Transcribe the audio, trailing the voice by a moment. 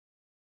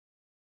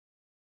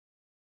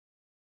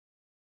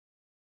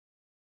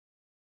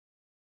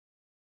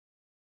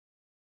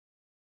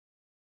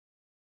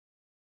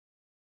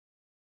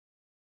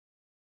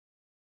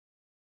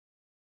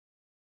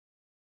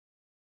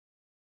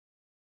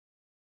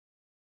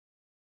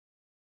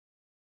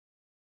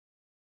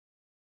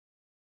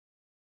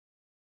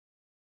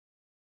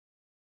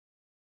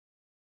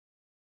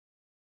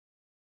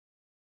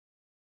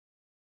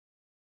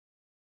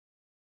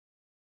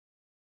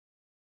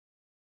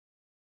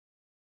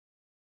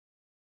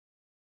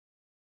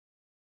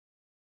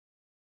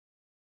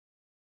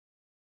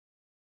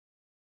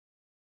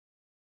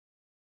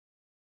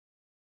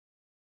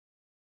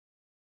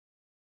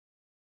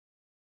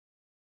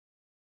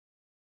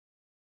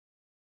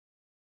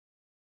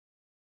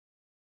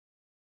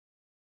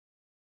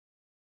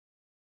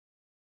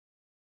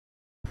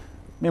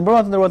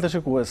Mirëmbrëma të nderuar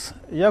shikues.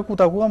 Ja ku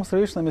takuam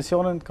sërish në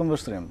emisionin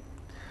Kendveshtrim.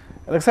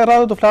 Edhe kësaj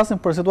radhe do flasim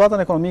për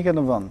situatën ekonomike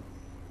në vend.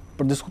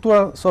 Për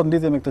diskutuar sot në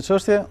lidhje me këtë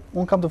çështje,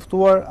 unë kam të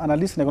ftuar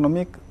analistin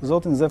ekonomik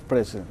zotin ZEF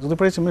PREÇI.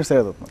 Zoti PREÇI, mirë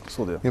se erdhët në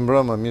studio.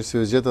 Mirëmbrëma, mirë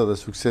se u gjeta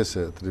dhe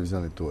suksese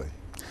televizionit tuaj.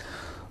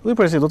 Zoti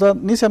PREÇI, do të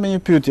nisja me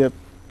një pyetje.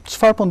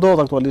 Çfarë po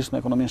ndodh aktualisht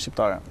në ekonominë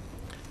shqiptare?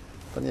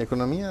 Tani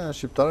ekonomia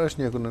shqiptare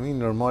është një ekonomi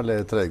normale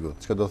e tregut,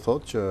 që do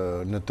thotë që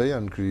në të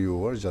janë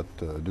krijuar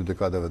gjatë 2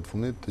 dekadave të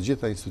fundit të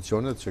gjitha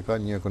institucionet që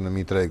kanë një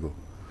ekonomi tregu,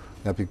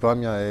 nga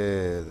pikpamja e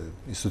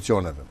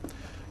institucioneve.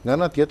 Nga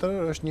ana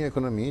tjetër është një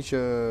ekonomi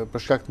që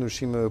për shkak të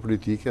ndryshimeve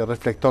politike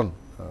reflekton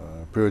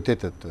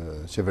prioritetet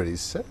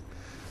qeverisëse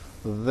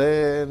dhe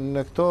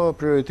në këto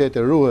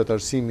prioritete ruhet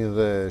arsimi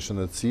dhe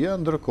shëndetësia,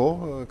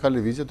 ndërkohë ka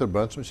lëvizje të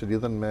brendshme që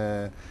lidhen me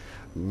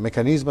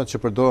mekanizmat që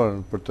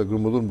përdoren për të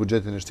grumbulluar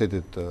buxhetin e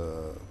shtetit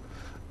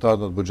të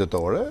ardhmët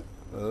buxhetore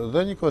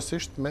dhe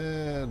njëkohësisht me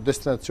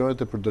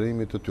destinacionet e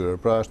përdorimit të tyre.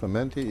 Pra është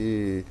momenti i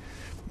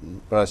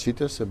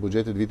paraqitjes së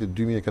buxhetit vitit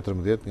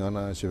 2014 nga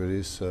ana e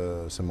qeverisë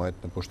së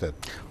majtë në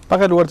pushtet. Pa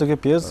kaluar të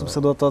kjo pjesë,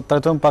 sepse do të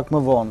trajtojmë pak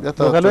më vonë.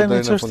 Do kalojmë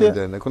në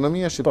çështje.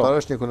 Ekonomia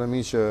shqiptare është një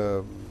ekonomi që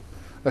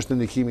është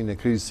në ndikimin e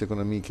krizës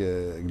ekonomike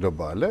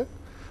globale.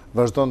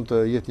 Vazhdon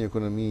të jetë një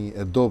ekonomi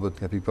e dobët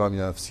nga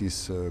pikpamja e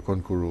aftësisë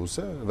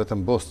konkurruese,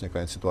 vetëm Bosnia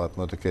ka një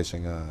situatë më të keqe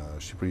nga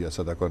Shqipëria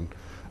sa takon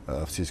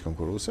aftësisë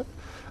konkurruese.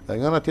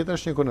 Nga ana tjetër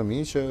është një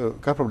ekonomi që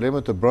ka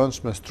probleme të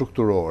brendshme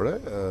strukturore,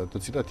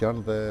 të cilat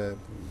janë dhe,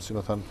 si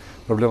më thënë,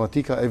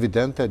 problematika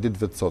evidente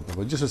ditëve të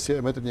sotme. Por gjithsesi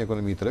mbetet një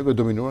ekonomi tregu e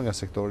dominuar nga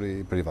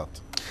sektori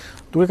privat.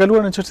 Duke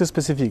kaluar në çështje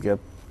specifike,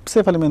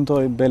 pse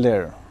falimentoi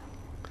BLER?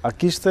 A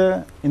kishte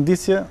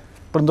indicie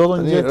për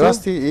ndodhur një gjë?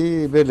 Rasti i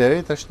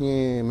BLER-it është një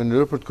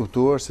mënyrë për të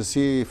kuptuar se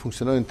si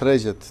funksionojnë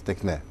tregjet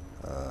tek ne.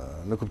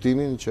 Në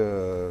kuptimin që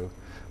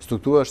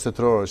struktura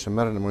shtetërore që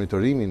merren në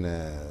monitorimin e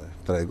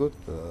tregut,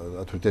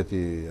 Autoriteti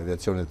i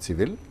Aviacionit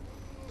Civil,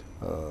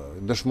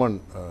 dëshmon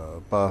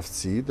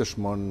paaftësi,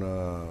 dëshmon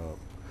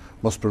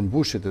mos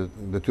përmbushje të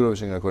detyrave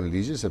që ngarkon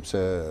ligji, sepse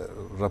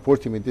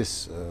raporti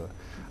midis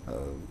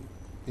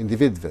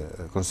individëve,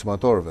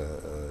 konsumatorëve,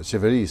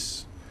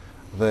 qeverisë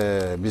dhe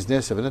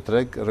bizneseve në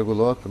treg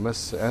rregullohet përmes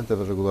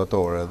enteve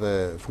rregullatore dhe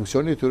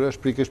funksioni i tyre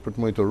është pikërisht për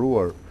të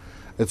monitoruar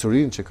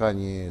ecurinë që ka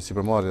një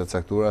sipërmarrje të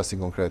caktuar si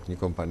konkret një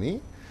kompani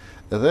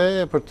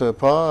dhe për të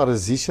pa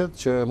rreziqet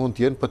që mund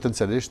të jenë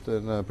potencialisht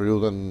në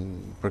periudhën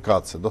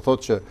përkatëse. Do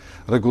thotë që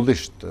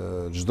rregullisht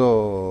çdo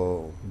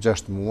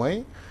 6 muaj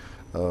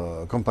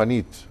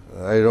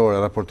kompanitë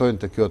ajrore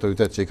raportojnë te ky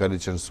autoritet që i ka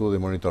licencuar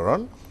dhe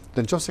monitoron.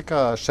 Dhe nëse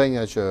ka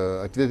shenja që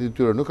aktiviteti i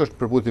tyre nuk është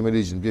përputhje me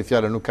ligjin, bie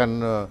fjala nuk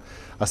kanë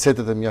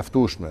asetet e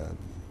mjaftueshme,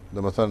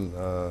 domethënë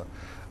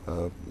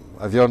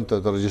avion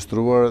të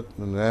regjistruar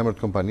në emër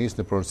të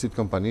kompanisë, në pronësi të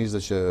kompanisë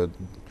dhe që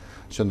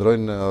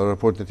qëndrojnë në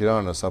aeroportin e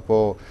Tiranës,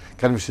 apo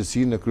kanë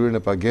vështirësi në kryerjen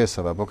e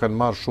pagesave, apo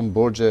kanë marrë shumë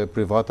borxhe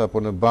private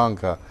apo në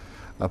banka,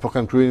 apo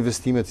kanë kryer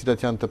investime të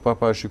cilat janë të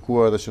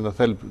paparashikuara dhe që në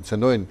thelb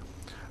cenojnë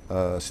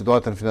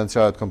situatën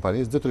financiare të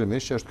kompanisë,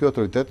 detyrimisht që është ky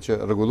autoritet që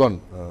rregullon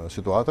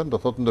situatën, do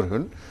thotë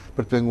ndërhyn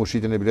për të penguar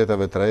shitjen e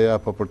biletave të reja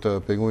apo për të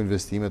penguar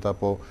investimet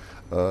apo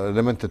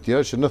elemente të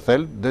tjera që në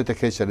thelb deri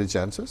tek heqja e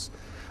licencës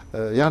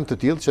janë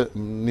të tillë që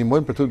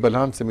ndihmojnë për të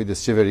balancë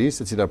midis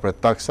qeverisë, e cila pret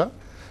taksa,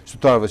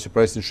 qytetarëve që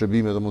presin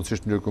shërbime dhe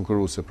mundësisht në mënyrë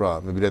konkurruese, pra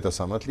me bileta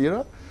sa më të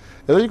lira,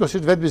 edhe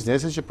njëkohësisht vetë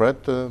biznesi që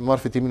pret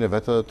marr fitimin e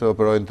vetë të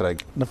operojnë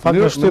treg. Në fakt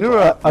në shtyp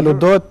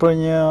aludohet për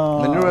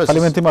një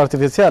falimentim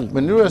artificial.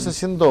 Mënyra se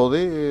si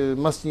ndodhi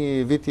mas një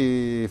viti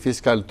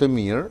fiskal të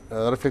mirë,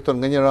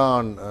 reflekton nga njëra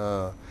anë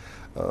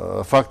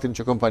faktin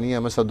që kompania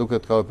me sa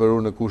duket ka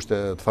operuar në kushte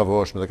të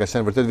favorshme dhe ka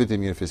qenë vërtet vit i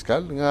mirë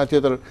fiskal. Nga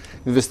tjetër,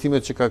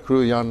 investimet që ka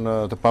kryer janë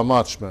të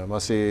pamatshme,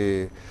 masi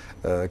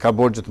ka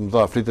borxhe të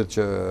mëdha, fritet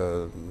që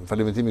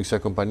falimentimi i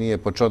kësaj kompanie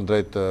po çon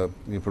drejt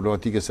një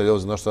problematike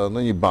serioze ndoshta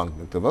në një bankë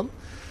në këtë vend.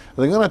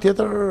 Dhe nga ana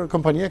tjetër,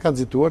 kompania ka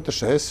nxituar të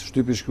shes,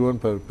 shtypi shkruan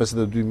për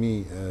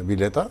 52.000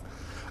 bileta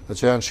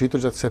që janë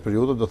shitur gjatë kësaj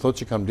periudhe, do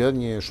thotë që kanë mbledhur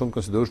një shumë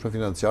konsiderueshme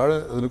financiare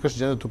dhe nuk është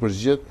në gjendje të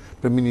përgjigjet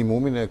për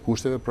minimumin e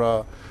kushteve,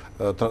 pra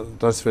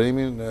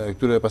transferimin e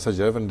këtyre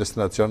pasagerëve në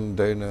destinacion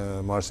deri në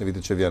marsin e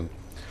vitit që vjen.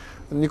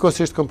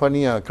 Njëkohësisht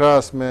kompania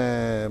krahas me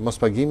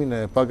mospagimin e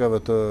pagave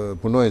të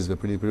punojësve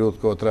për një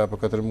periudhë kohë 3 apo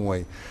 4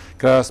 muaj,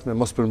 krahas me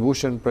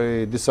mospërmbushjen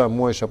prej disa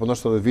muajsh apo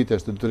ndoshta edhe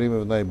vitesh të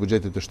detyrimeve ndaj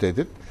buxhetit të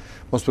shtetit,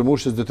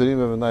 mospërmbushjes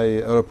detyrimeve ndaj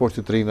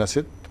aeroportit të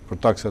Rinasit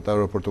për taksat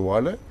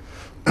aeroportuale,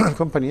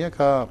 kompania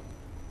ka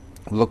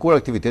bllokuar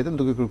aktivitetin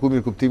duke kërkuar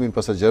mirëkuptimin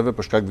pasagerëve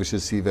për shkak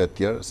vështirësive të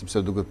tjera,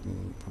 sepse duket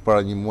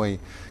përpara një muaji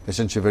ka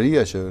qenë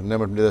qeveria që në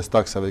emër të mbledhjes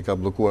taksave i ka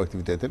bllokuar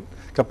aktivitetin.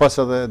 Ka pas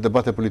edhe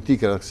debate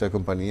politike rreth kësaj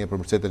kompanie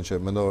për përcetën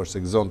që mendohesh se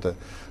gëzonte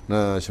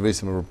në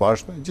qeverisjen e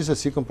përparshme.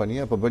 Gjithsesi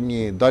kompania po bën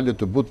një dalje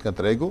të butë nga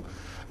tregu,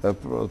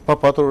 pa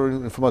patur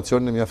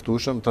informacionin e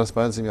mjaftueshëm,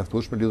 transparencën e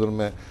mjaftueshme lidhur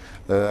me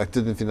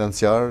aktivitetin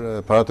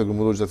financiar, paratë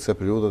grumbulluar gjatë kësaj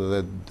periudhe dhe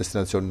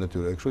destinacionin e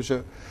tyre. Kështu që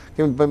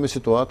kemi të bëjmë me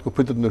situatë ku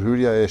pritet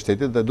ndërhyrja e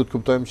shtetit dhe duhet të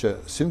kuptojmë që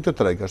si në këtë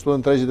treg, ashtu edhe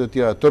në tregjet e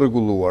tjera të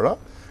rregulluara,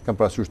 kam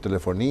parasysh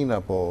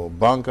telefoninë, apo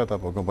bankat,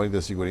 apo kompanitë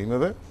e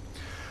sigurimeve.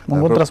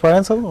 Mungon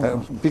transparenca?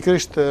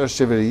 Pikërisht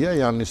është qeveria,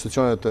 janë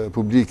institucionet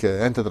publike,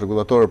 entet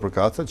rregullatore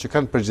përkatëse që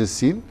kanë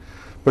përgjegjësinë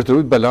për të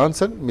ruajtur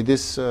balancën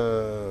midis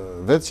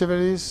vetë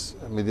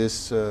qeverisë, midis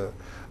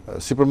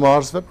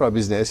sipërmarrësve, pra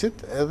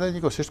biznesit, edhe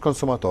njëkohësisht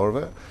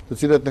konsumatorëve, të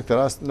cilët në këtë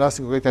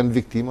rastin konkret janë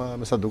viktima,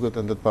 me sa duket,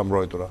 ende të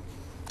pambrojtura.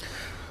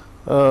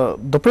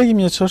 Do prekim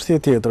një çështje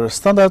tjetër.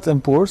 Standard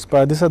 & Poor's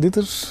para disa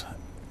ditësh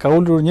ka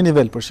ulur një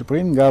nivel për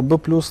Shqipërinë nga B+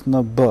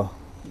 në B.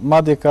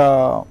 Madje ka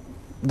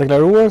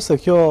deklaruar se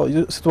kjo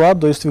situatë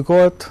do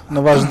justifikohet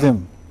në vazhdim.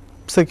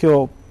 Pse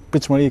kjo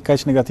pritshmëri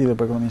kaq negative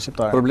për ekonominë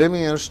shqiptare?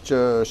 Problemi është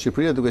që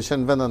Shqipëria, duke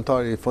qenë vend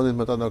antar i Fondit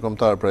Monetar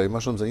Ndërkombëtar prej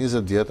më shumë se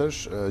 20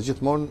 vjetësh,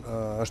 gjithmonë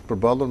është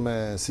përballur me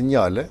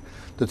sinjale,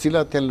 të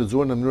cilat janë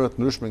lexuar në mënyra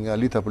të ndryshme nga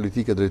elita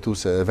politike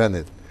drejtuese e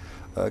vendit.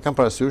 Kam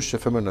parasysh që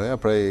FMN-ja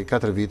prej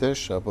 4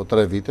 vitesh apo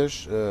 3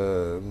 vitesh,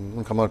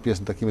 unë kam marrë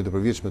pjesë në takimet e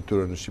përvitshme të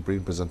tyre në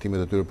Shqipërinë,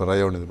 prezantimet e tyre për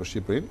rajonin dhe për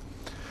Shqipërinë.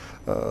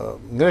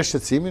 Ngresh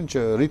shqetësimin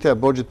që rritja e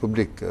borxhit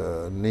publik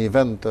në një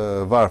vend të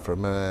varfër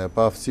me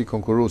paaftësi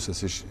konkurruese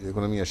si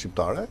ekonomia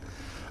shqiptare,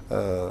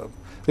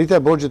 rritja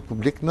e borxhit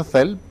publik në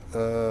thelb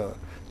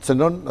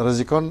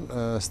rrezikon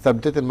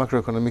stabilitetin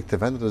makroekonomik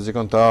të vendit,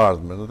 rrezikon të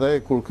ardhmen.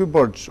 Dhe kur ky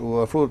borxh u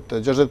ofrua te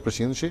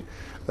 60%,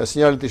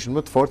 sinjalet ishin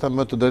më të forta,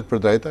 më të drejtë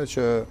për drejta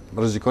që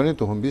rrezikonin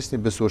të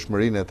humbisnin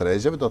besueshmërinë e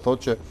tregjeve, do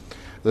thotë që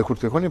dhe kur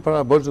të kërkoni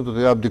para borxhit do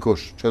të jap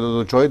dikush, që do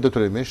të çojë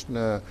detyrimisht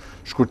në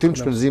shkurtim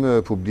të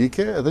shpenzimeve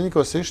publike dhe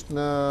njëkohësisht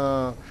në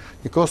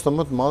një kosto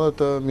më të madhe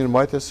të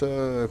mirëmbajtjes së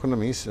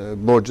ekonomisë,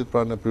 borxhit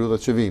pra në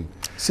periudhat që vijnë.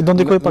 Si do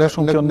ndikojë pak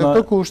shumë kjo në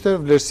këto kushte,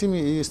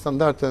 vlerësimi i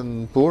Standard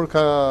 & Poor's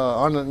ka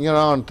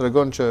njëra anë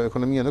tregon që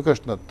ekonomia nuk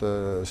është në atë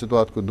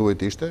situatë ku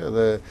duhet ishte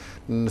dhe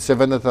nëse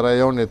vendet e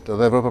rajonit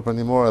dhe Evropa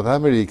Perëndimore dhe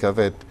Amerika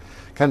vetë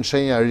kanë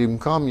shenja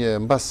rimkamje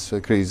mbas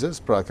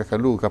krizës, pra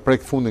ka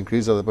prek fundin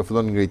kriza dhe po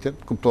fillon ngritjen.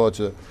 Kuptohet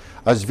që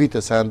aq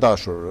vite sa janë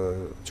dashur,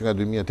 që nga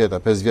 2008,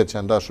 5 vjet që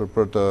janë dashur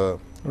për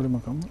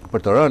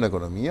të rënë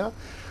ekonomia,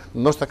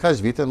 ndoshta kaq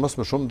vite, mos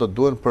më shumë do të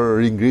duhen për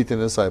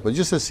ringritjen e saj. Po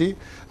gjithsesi,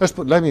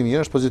 është lajmi i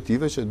mirë, është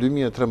pozitive që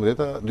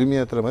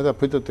 2013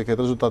 pritet të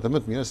ketë rezultate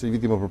më të mira se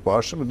viti më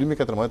përparshëm,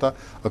 2014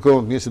 akoma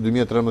më të mirë se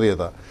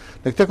 2013.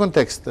 Në këtë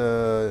kontekst,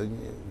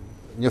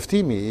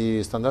 njoftimi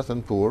i Standard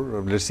 &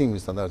 Poor's, vlerësimi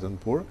i Standard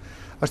 & Poor's,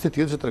 është i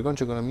tillë që tregon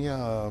që ekonomia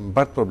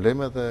mbart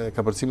probleme dhe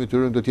kapërcimi i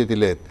tyre do të jetë i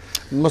lehtë.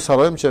 Mos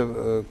harrojmë që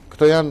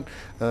këto janë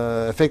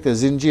efekte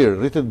zinxhir.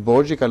 Rritet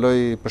borxhi,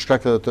 kaloi për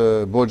shkak të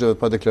borxheve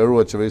pa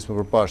deklaruar qeverisë më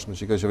përparshme,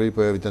 që kjo qeveri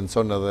po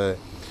evidencon edhe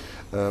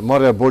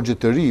marrja e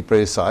borxhit të ri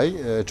prej saj,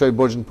 çoi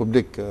borxhin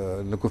publik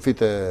në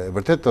kufite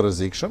vërtet të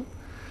rrezikshëm.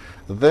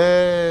 Dhe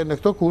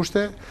në këto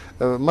kushte,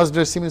 mas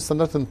vlerësimit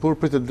Standard & Poor's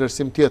pritet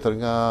vlerësim tjetër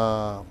nga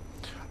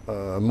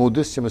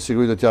Moody's, që me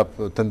siguri do të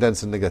jap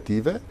tendencën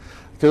negative.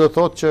 Kjo do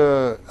thotë që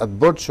atë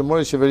borxh që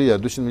mori qeveria,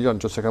 200 milionë,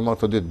 nëse ka marrë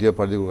këto ditë dje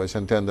para diku ka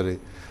qenë tenderi,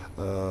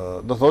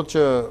 do thotë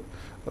që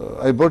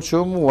ai borxh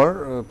që u muar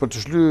për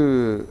të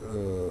shlyer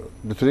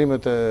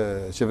detyrimet e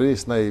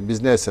qeverisë ndaj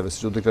bizneseve,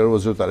 siç u deklaruar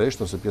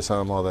zyrtarisht ose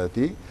pjesa më e madhe e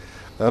tij,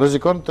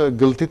 rrezikon të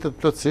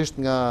gëlltitet plotësisht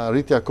nga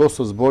rritja e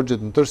kostos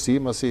borxhit në tërësi,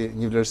 masi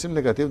një vlerësim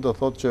negativ do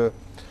thotë që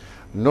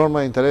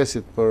norma e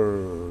interesit për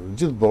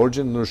gjithë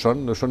borxhin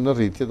ndryshon në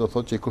rritje, do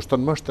thotë që i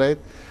kushton më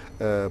shtrenjtë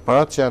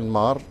parat që janë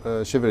marrë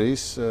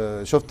qeverisë,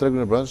 qoftë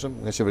tregun e brendshëm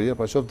nga qeveria,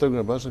 pa qoftë tregun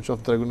e brendshëm,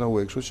 qoftë tregun e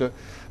huaj. Kështu që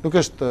nuk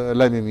është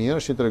lajm i mirë,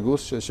 është i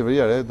tregues që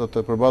qeveria e re do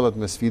të përballet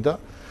me sfida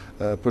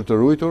për të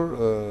ruajtur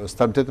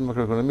stabilitetin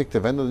makroekonomik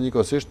të vendit dhe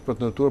njëkohësisht për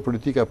të ndërtuar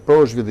politika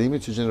pro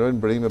zhvillimit që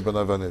gjenerojnë bërime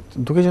brenda vendit.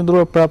 Duke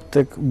qëndruar prapë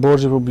tek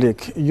borxhi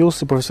publik, ju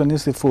si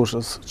profesionist i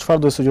fushës,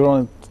 çfarë do të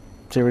sugjeroni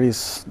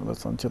qeverisë,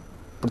 domethënë, që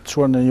për të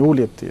çuar në një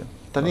ulje të tillë?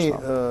 Tani,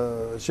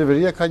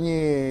 qeveria ka një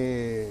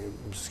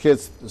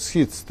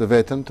skicë të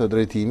vetën të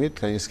drejtimit,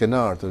 ka një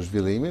skenar të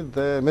zhvillimit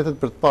dhe metet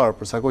për të parë,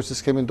 përsa kohë që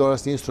s'kemi dorë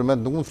asnjë instrument,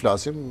 nuk mund të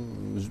flasim,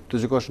 të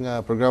gjykosh nga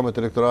programet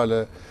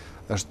elektorale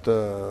është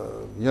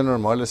jo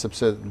normale,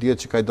 sepse dihet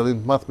që ka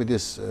dallim të madh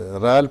midis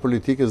real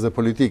politikës dhe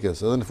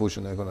politikës, edhe në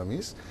fushën e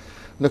ekonomisë.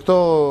 Në këto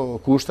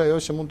kushte, ajo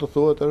që mund të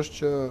thuhet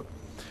është që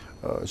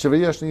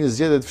qeveria është në një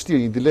zgjedhje të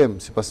vështirë, një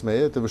dilemë sipas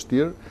meje të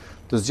vështirë,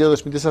 të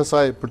zgjedhësh midis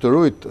asaj për të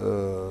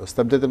ruajtur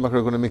stabilitetin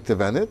makroekonomik të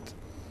vendit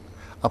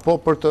apo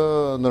për të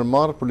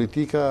ndërmarrë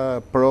politika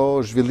pro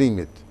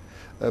zhvillimit.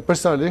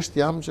 Personalisht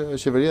jam që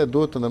qeveria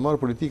duhet të ndërmarrë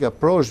politika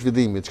pro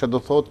zhvillimit, çka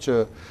do thotë që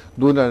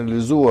duhet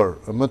analizuar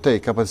më tej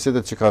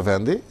kapacitetet që ka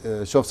vendi,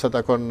 qoftë se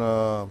takon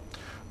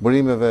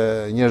burimeve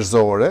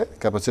njerëzore,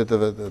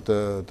 kapaciteteve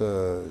të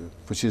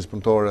fuqisë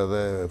punëtore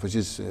dhe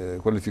fuqisë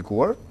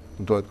kualifikuar,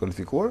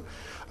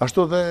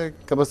 ashtu dhe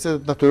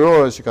kapacitetet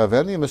natyrore që ka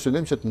vendi, me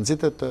synim që të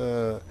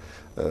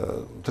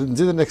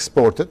nxiten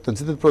eksportet, të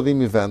nxitet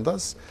prodhimi i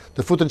vendas,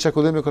 të futen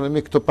çakullim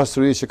ekonomik këto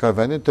pasuri që ka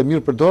vendi, të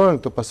mirë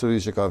përdoren këto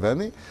pasuri që ka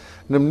vendi,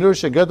 në mënyrë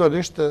që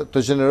gradualisht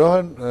të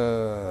gjenerohen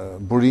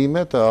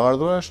burime të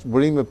ardhurash,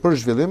 burime për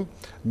zhvillim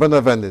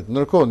brenda vendit.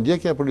 Ndërkohë,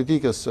 ndjekja e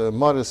politikës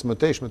marrjes më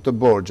tejshme të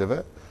borxheve,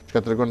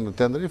 ka tregon në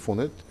tenderi i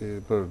fundit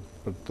për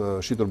të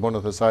shitur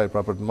bonat e saj,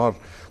 pra për të marrë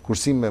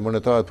kursime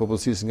monetare të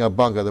popullsisë nga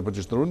bankat dhe për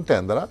të shtruar në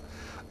tendera,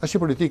 është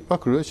një politikë pa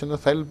krye që në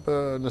thelb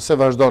nëse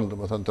vazhdon,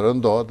 domethënë të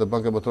rëndohet dhe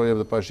Banka Botërore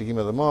jep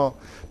parashikime edhe më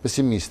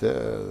pesimiste,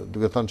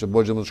 duke thënë që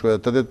borxhi mund të shkojë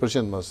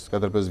 80% mas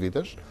 4-5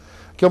 vitesh.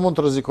 Kjo mund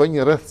të rrezikojë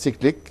një rreth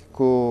ciklik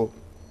ku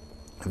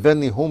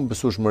vendi humb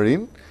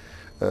besueshmërinë,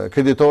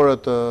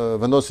 kreditorët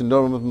vendosin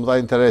norma më të mëdha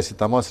interesi,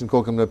 ta masin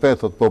kokën në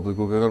pet, thot populli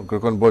kur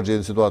kërkon borxhi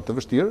në situatë të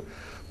vështirë,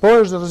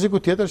 por është rreziku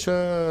tjetër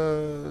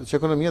që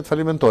ekonomia të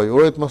falimentojë.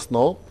 Urojmë mos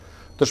ndodh,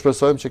 të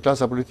shpresojmë që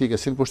klasa politike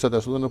si në pushtet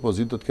ashtu dhe në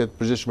opozitë do të ketë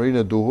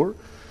përgjegjësinë e duhur,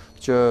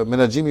 që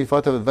menaxhimi i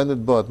fateve të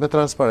vendit bëhet me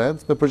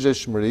transparencë, me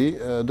përgjegjësi,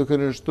 duke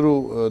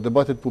nënshtruar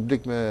debatet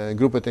publik me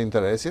grupet e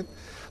interesit,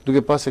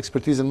 duke pas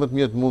ekspertizën më të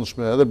mirë të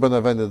mundshme edhe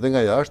brenda vendit dhe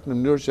nga jashtë, në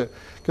mënyrë që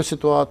kjo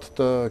situatë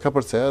të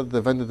kapërcehet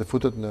dhe vendit të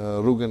futet në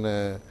rrugën e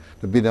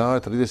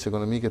binare të rritjes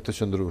ekonomike të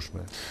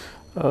qëndrueshme.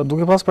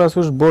 Duke pas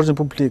parasysh borxhin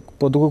publik,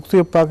 po duke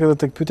kthyer pak edhe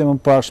tek pyetja më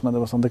parashme,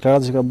 domethënë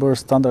deklaratën që ka bërë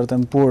Standard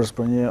 & Poor's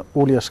për një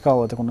ulje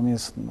shkallë të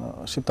ekonomisë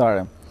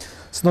shqiptare.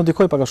 Si do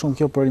ndikoj pak a shumë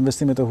kjo për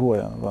investimet e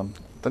huaja në vend?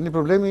 Tani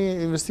problemi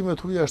i investimeve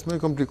të huaja është më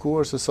i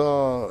komplikuar se sa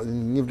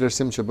një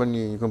vlerësim që bën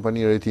një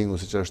kompani ratingu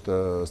siç është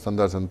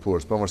Standard &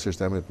 Poor's,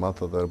 pavarësisht emrit të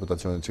madh dhe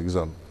reputacionit që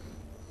gëzon.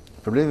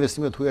 Problemi i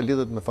investimeve të huaja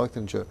lidhet me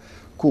faktin që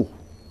ku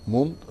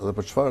mund dhe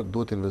për çfarë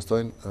duhet të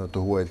investojnë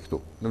të huajt këtu.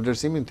 Në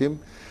vlerësimin tim,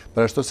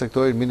 për ashtu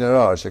sektorin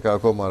minerar që ka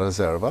akoma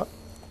rezerva,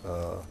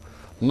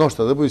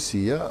 ndoshta edhe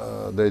bujqësia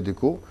deri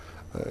diku,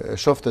 e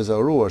shoh të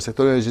zauruar,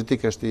 sektori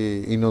energjetik është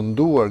i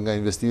inunduar nga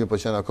investime, po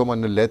që janë akoma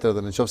në letër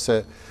dhe nëse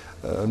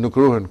nuk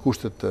ruhen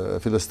kushtet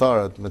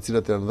fillestare me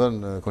cilat janë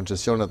dhënë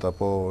koncesionet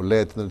apo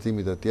lejet të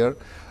ndërtimit e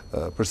tjerë,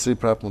 përsëri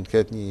prapë mund të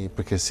ketë një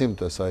përkesim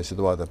të asaj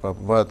situate, pra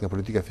varet nga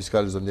politika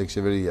fiskale që do ndjek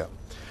qeveria.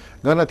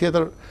 Nga ana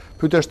tjetër,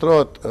 pyetja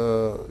shtrohet,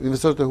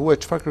 investorët e huaj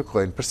çfarë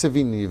kërkojnë, pse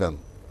vinë në një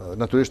vend?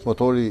 Natyrisht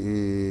motori i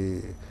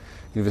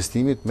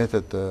investimit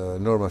metet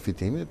norma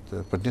fitimit,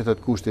 për të njëjtat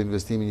kushte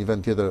investimi një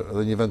vend tjetër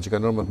dhe një vend që ka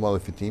norma të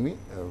mëdha fitimi,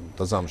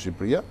 të zamë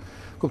Shqipëria,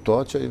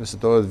 kuptohet që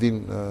investitorët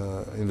vinë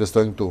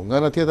investojnë këtu.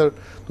 Nga ana tjetër,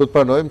 do të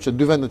pranojmë që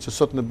dy vendet që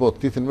sot në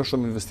botë thithin më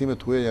shumë investime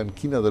të huaja janë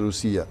Kina dhe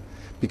Rusia,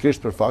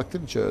 pikërisht për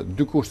faktin që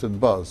dy kushtet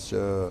bazë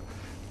që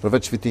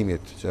përveç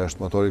fitimit, që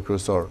është motori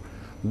kryesor,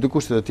 dy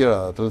kushtet e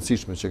tjera të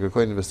rëndësishme që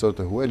kërkojnë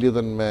investorët e huaj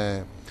lidhen me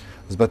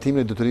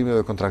zbatimin e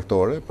detyrimeve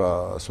kontraktore,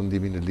 pra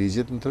sundimin e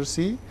ligjit në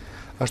tërësi,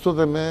 ashtu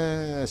dhe me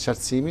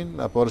qartësimin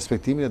apo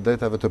respektimin e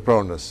drejtave të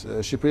pronës.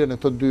 Shqipëria në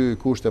këto dy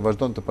kushte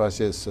vazhdon të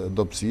paraqesë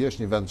dobësi,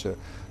 është një vend që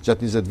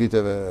gjatë 20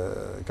 viteve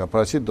ka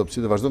paraqitur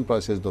dobësi dhe vazhdon të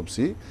paraqesë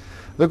dobësi,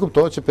 dhe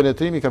kuptohet që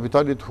penetrimi i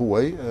kapitalit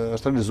huaj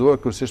është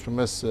realizuar kryesisht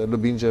përmes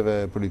lobingjeve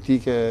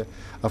politike,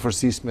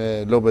 afërsisë me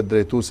lobet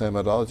drejtuese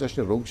me radhë, që është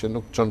një rrugë që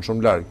nuk çon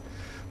shumë larg.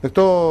 Në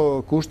këto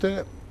kushte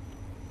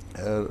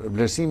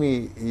vlerësimi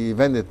i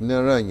vendit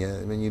në rënje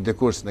me një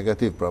dekurs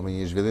negativ, pra me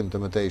një zhvillim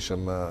të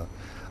mëtejshëm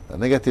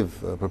negativ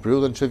për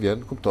periudhën që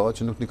vjen, kuptohet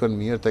që nuk nikon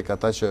mirë tek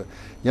ata që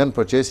janë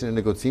procesin e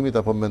negocimit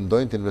apo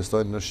mendojnë të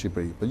investojnë në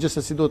Shqipëri. Por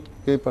gjithsesi duhet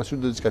kemi parasysh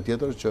diçka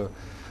tjetër që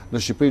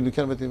në Shqipëri nuk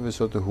janë vetëm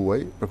investorët e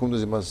huaj,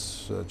 përkundërzi mas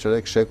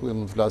çerek shekulli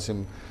mund të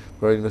flasim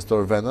për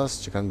investorë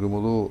venas që kanë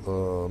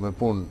grumbulluar me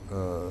punë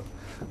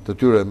të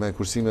tyre me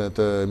kursime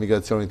të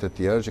emigracionit të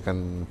tjerë që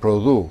kanë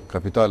prodhu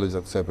kapitale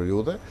gjatë kësaj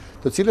periudhe,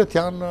 të cilët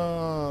janë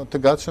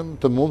të gatshëm,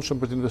 të mundshëm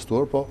për të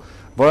investuar, po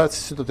varet se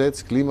si do të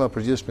ecë klima e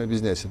përgjithshme e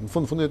biznesit. Në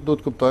fundit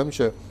duhet të kuptojmë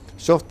që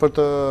qoftë për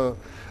të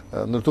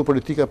ndërtuar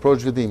politika pro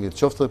zhvillimit,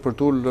 qoftë edhe për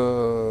të ulë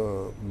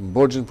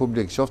borxhin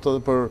publik, qoftë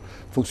edhe për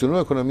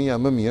funksionuar ekonomia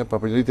më mirë,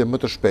 pa për rritje më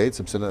të shpejtë,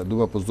 sepse ne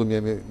duam apo s'duam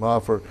jemi më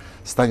afër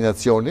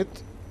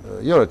stagnacionit,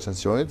 jo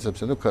recensionit,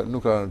 sepse nuk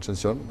ka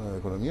recension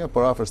ekonomia,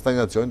 por afër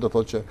stagnacionit do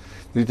thotë që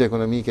rritja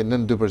ekonomike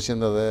nën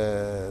 2% dhe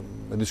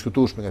e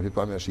diskutueshme nga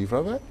pikpamja e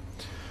shifrave,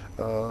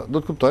 do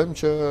të kuptojmë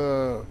që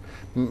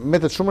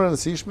metet shumë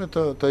rëndësishme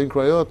të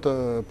inkurajohet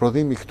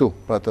prodhimi këtu,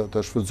 pra të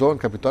shfrytëzohen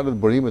kapitalet,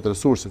 burimet,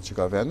 resurset që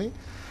ka vendi,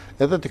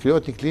 edhe të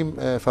krijohet një klimë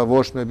e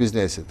favorshme e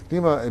biznesit.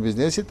 Klima e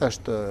biznesit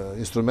është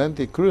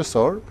instrumenti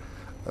kryesor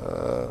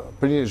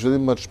për një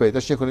zhvillim më të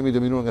shpejtë. Është një ekonomi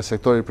dominuar nga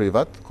sektori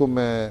privat, ku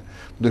me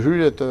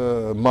ndërhyrje të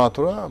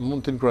matura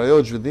mund të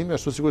inkurajohet zhvillimi,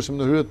 ashtu sigurisht me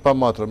ndërhyrje të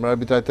pamatura, me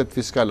arbitraritet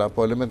fiskal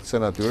apo elemente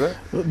kësaj natyre,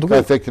 ka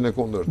efektin e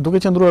kundërt.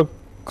 Duke qëndruar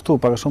këtu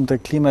pak a shumë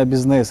te klima e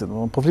biznesit,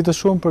 po flitet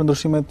shumë për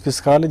ndryshimet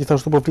fiskale,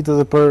 gjithashtu po flitet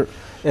edhe për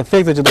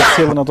efektet që do të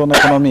sjellin ato në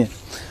ekonomi.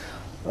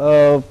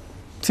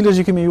 Cili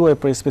është gjykimi juaj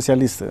për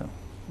specialistëve?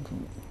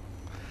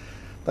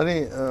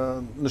 Tani,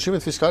 ndryshimet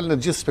fiskale në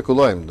gjithë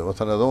spekulojmë,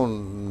 domethënë edhe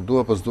unë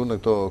dua apo s'dua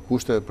në këto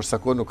kushte, për sa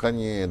kohë nuk ka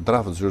një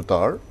draft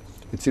zyrtar,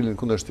 i cili në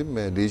kundërshtim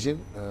me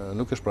ligjin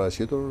nuk është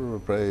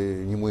paraqitur prej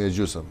një muaji e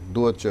gjysmë.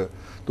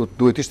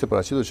 Duhet ishte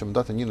paraqitur që më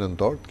datën 1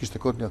 nëntor të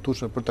kishte kohë të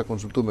mjaftueshme për ta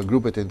konsultuar me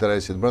grupet e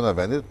interesit brenda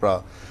vendit, pra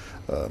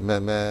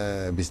me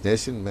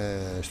biznesin, me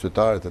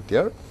qytetarët e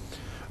tjerë.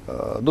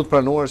 Do të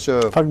pranuar që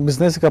fakt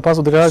biznesi ka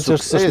pasur deklaratë që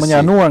është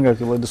mënjanuar nga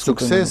ky lloj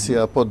diskutimi. Suksesi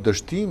apo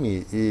dështimi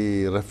i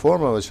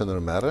reformave që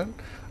ndërmerren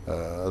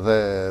dhe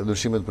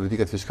ndryshimet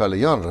politike fiskale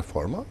janë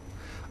reforma,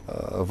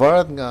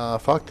 Varet nga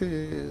fakti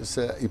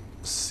se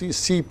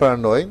si i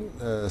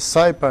pranojnë,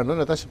 sa i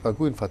pranojnë ata që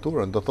paguajnë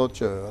faturën, do thotë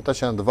që ata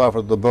që janë të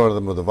varfër do bëhen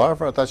edhe më të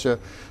varfër, ata që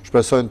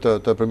shpresojnë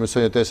të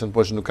përmirësojnë jetesën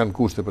por që nuk kanë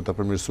kushte për ta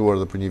përmirësuar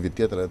edhe për një vit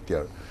tjetër e të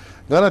tjerë.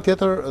 Nga ana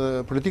tjetër,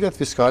 politikat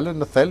fiskale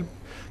në thelb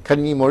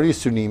kanë një mori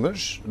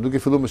synimësh,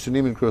 duke filluar me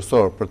synimin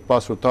kryesor për të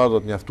pasur të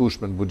ardhurat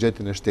mjaftueshme në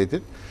buxhetin e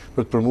shtetit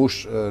për të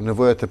përmbushur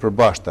nevojat e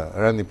përbashkëta,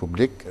 rendi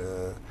publik,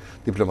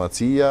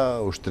 diplomacia,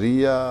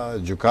 ushtria,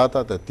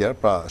 gjykatat e tjerë,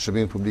 pra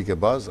shërbimi publik e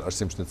bazë,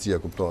 arsim shëndetësia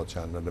kuptohet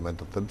që janë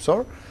elementet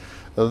thelbësor,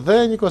 dhe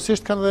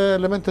njëkohësisht kanë dhe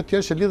elemente të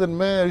tjerë që lidhen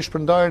me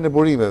rishpërndarjen e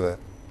burimeve,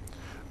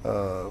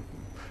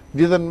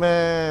 lidhen me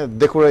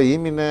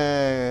dekurajimin e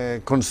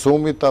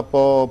konsumit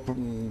apo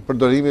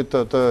përdorimit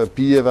të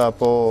pijeve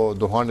apo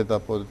duhanit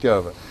apo të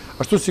tjerëve.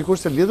 Ashtu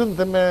sikurse lidhen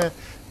dhe me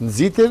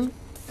nxitjen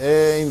e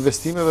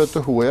investimeve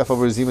të huaja,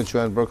 favorizimet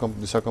që janë bërë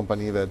disa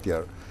kompanive e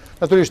tjerë.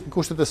 Natyrisht, në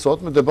kushtet e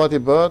sotme, debati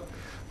bëhet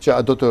që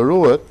a do të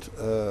ruhet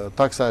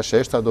taksa e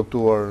sheshtë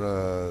adoptuar në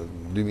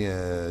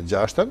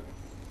 2006.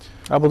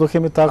 Apo do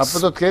kemi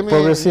taksë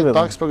progresive?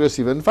 Taksë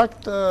progresive. Në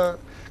fakt,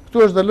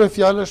 këtu është dhe lloj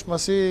fjalësh,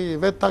 masi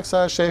vetë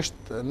taksa e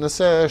sheshtë,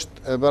 nëse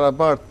është e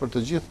barabartë për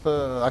të gjithë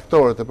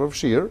aktorët e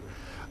përfshirë,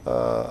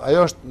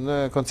 ajo është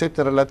në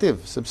konceptin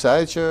relativ, sepse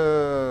ai që,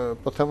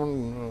 po themun,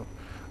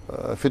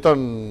 fiton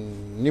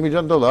 $1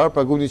 milion,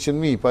 paguan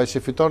 $100.000, pa ai që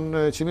fiton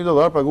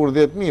 $100.000, paguan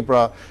 $10.000,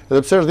 pra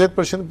edhe pse është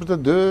 10% për të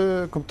dy,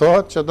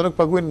 kuptohet që ata nuk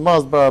paguajnë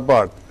masë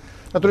barabartë.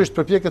 Natyrisht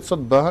përpjekjet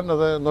sot bëhen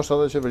edhe ndoshta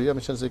edhe qeveria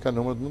meqense i ka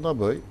numrat mund ta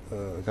bëj,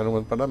 ka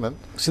numrat në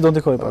parlament. Si do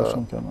ndikojë për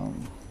shumë kjo?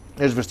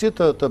 Është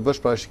vështirë të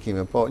bësh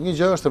parashikime, po një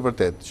gjë është e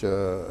vërtetë që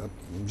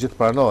gjithë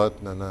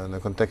pranohet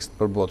në kontekst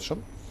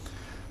përbotshëm,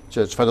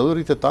 që çfarëdo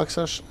rritje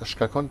taksash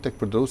shkakton tek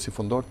përdoruesi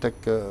fundor tek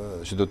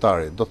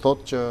qytetari. Do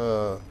thotë që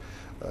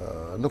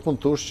nuk mund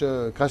të thush që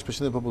kaq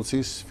 % e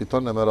popullsisë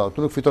fiton në merat. Tu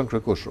nuk fiton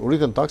kërkush. U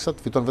rritën taksat,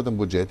 fiton vetëm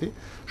buxheti,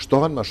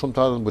 shtohen më shumë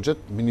të ardhmë në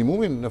buxhet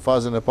minimumin në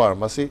fazën e parë,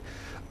 masi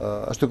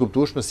është e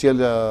kuptueshme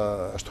sjellja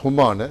është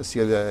humane,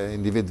 sjellja e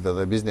individëve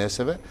dhe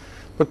bizneseve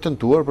për të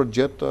tentuar për të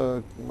gjetë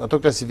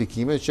ato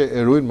klasifikime që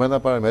e ruajnë brenda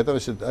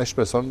parametrave që ai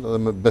shpreson dhe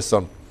më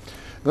beson.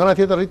 Nga ana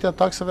tjetër rritja e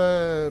taksave,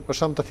 për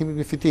shembull tatimit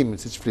mbi fitimin,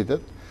 siç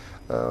flitet,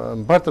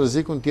 mbart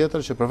rrezikun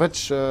tjetër që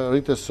përveç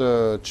rritjes së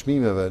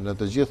çmimeve në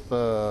të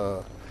gjithë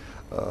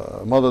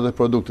modat e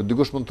produktit.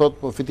 Dikush mund të thotë,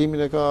 po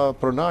fitimin e ka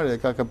pronari, e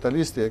ka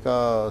kapitalisti, e ka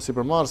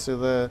sipërmarrësi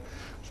dhe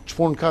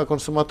ç'punë ka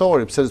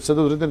konsumatori, pse do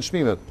të rriten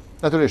çmimet.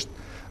 Natyrisht,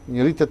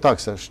 një rritje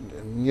taksash,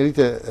 një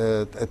rritje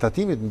e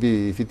tatimit mbi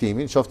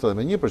fitimin, qoftë edhe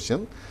me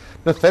 1%,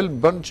 në thelb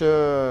bën që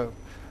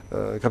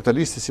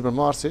kapitalisti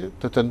sipërmarrësi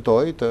të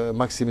tentojë të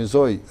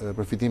maksimizojë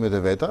përfitimet e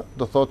veta,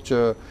 do thotë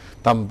që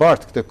ta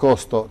mbart këtë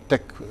kosto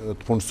tek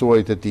të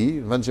punësuarit e tij,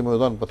 në vend që më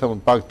dhon, po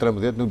them pak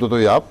 13, nuk do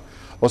të jap,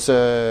 ose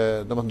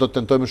do të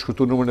tentojmë të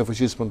shkurtojmë numrin e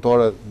fuqisë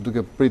punëtore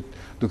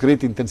duke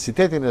rritë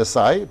intensitetin e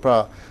saj,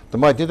 pra të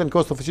marrë të njëjtën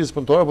kosto fuqisë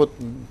punëtore, por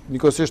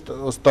njëkohësisht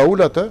ose ta ul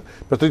atë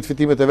për të rritë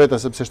fitimet e veta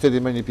sepse shteti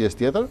merr një pjesë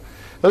tjetër,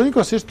 edhe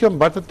njëkohësisht kjo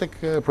mbartet tek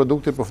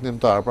produkti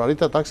përfundimtar. Pra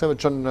rritja taksave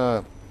çon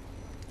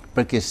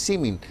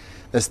përkeqësimin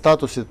e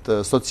statusit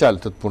social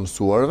të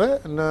punësuarve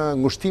në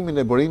ngushtimin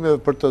e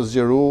burimeve për të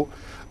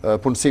zgjeruar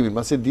punësimin,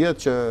 pasi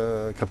dihet që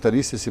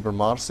kapitalisti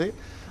sipërmarrësi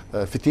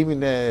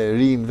fitimin e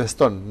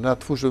riinveston në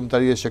atë fushë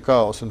vëmtarie që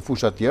ka ose në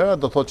fusha tjera,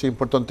 do thotë që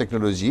importon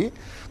teknologji,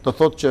 do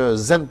thotë që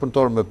zen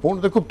punëtor me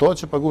punë dhe kuptohet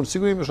që paguën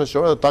sigurimin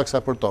shoqëror dhe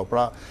taksa për to.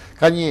 Pra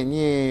ka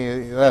një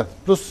rreth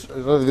plus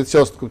rreth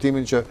vicioz në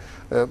kuptimin që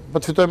po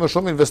të fitojë më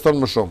shumë,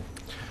 investon më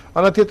shumë.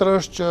 Ana tjetër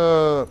është që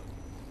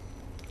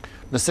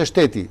nëse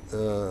shteti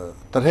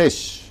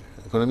tërheq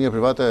ekonomia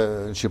private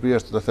në Shqipëri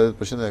është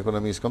 80% e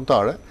ekonomisë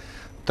kombëtare,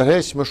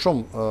 tërheq më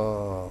shumë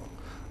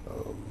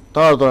të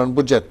ardhurat në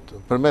buxhet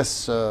përmes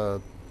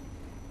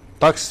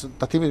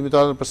tatimit mbi të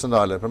ardhurat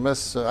personale,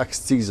 përmes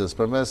akcizës,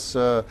 përmes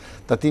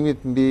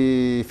tatimit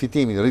mbi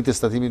fitimin,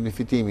 rritjes tatimit mbi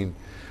fitimin,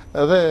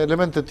 edhe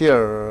elemente të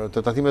tjerë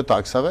të tatimit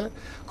taksave,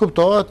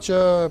 kuptohet që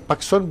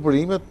pakson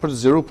burimet për të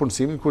zgjeruar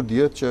punësimin, kur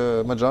dihet që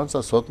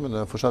majoranca sotme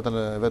në fushatën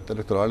e vet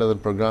elektorale dhe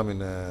në programin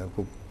e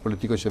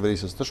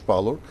politiko-qeverisës të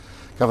shpallur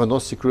ka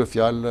vendosur si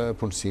kryefjalë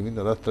punësimin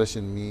rreth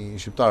 300.000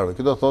 shqiptarëve.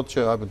 Kjo do thotë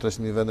që hapin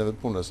 300.000 vendeve të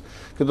punës.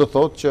 Kjo do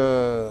thotë që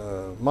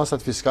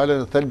masat fiskale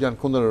në thelb janë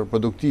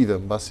kundërproduktive,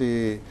 mbasi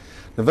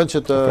në vend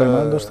që të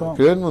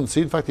krijojnë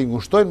mundësi, në fakt i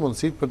ngushtojnë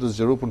mundësitë për të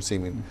zgjeruar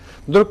punësimin.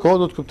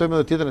 Ndërkohë do të kuptojmë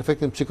edhe tjetër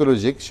efektin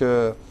psikologjik që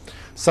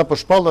sa po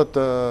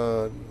shpallet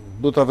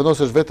do ta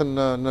vendosësh veten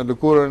në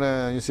lëkurën e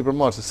një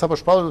sipërmarrësi, sa po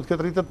shpallet do të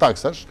ketë rritje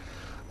taksash,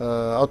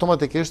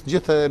 automatikisht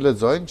gjithë e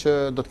lexojnë që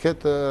do të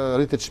ketë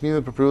rritje çmime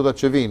për periudhat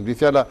që vijnë. Mbi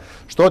fjala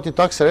shtohet një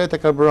taksë re te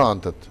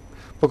karburantët.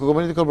 Po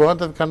kompanitë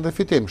karburantëve kanë dhe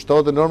fitim,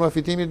 shtohet dhe norma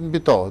fitimit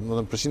mbi to,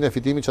 domethënë përqindja e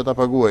fitimit që ata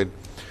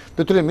paguajnë.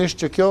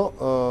 Detyrimisht që kjo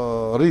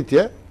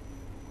rritje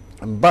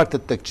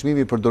mbartet tek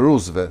çmimi i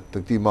përdoruesve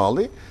të këtij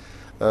malli,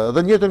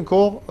 dhe në njëjtën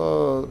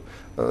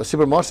kohë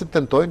sipërmarrësit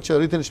tentojnë që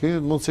rritjen e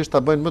çmimit mundësisht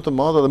ta bëjnë më të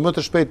madhe dhe më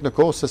të shpejt në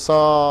kohë se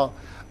sa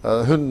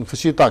hyn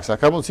fëqi taksa.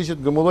 Ka mundësi që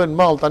të grumullojnë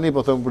mall tani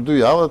po them për 2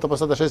 javë dhe të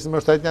pastaj ta shesin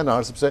më 7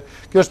 janar, sepse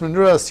kjo është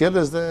mënyra e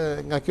sjelljes dhe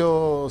nga kjo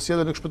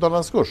sjellje nuk shpëton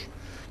askush.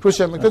 Kështu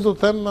që me këtë do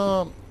të them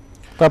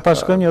ta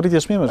parashikojmë një rritje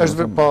çmimesh.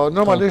 Është po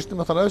normalisht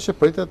më thonë ajo që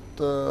pritet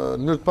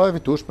në mënyrë të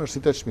paevitueshme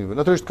rritja e çmimeve.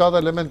 Natyrisht ka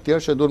edhe element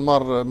tjerë që duhen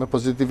marrë me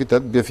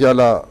pozitivitet. Bie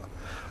fjala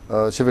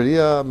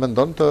qeveria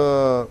mendon të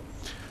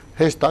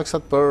heq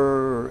taksat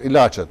për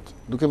ilaçet,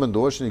 duke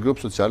menduar që një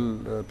grup social,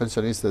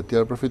 pensionistë e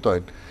tjerë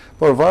përfitojnë.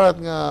 Por varet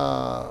nga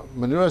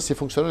mënyra si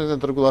funksionon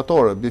ente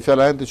rregullatore. Bie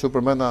fjala ente që u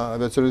përmenda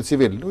aviacionit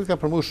civil, nuk i ka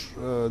përmbush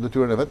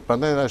detyrën e vet,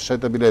 prandaj na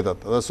shet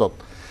biletat edhe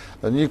sot.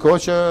 Një kohë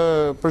që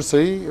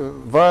përsëri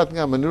varet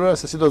nga mënyra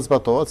se si do të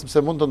zbatohet,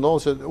 sepse mund të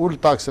ndodhë që ul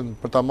taksën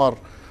për ta marrë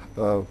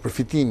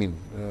përfitimin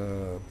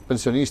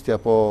pensionisti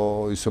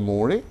apo i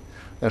sëmuri,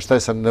 e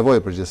shtesa në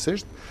nevojë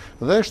përgjithsisht,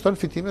 dhe shton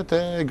fitimet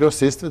e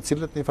grosistëve, të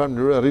cilët në një farë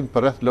mënyrë rrinë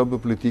përreth lobi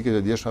politike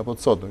të djeshme apo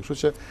të sotme. Kështu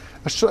që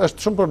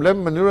është shumë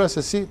problem mënyra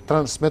se si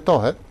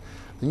transmetohet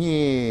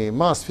një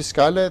masë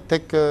fiskale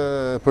tek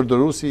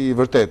përdoruesi i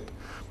vërtet.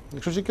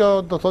 Kështu që kjo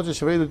do thotë që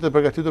qeveria duhet të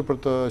përgatitur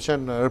për të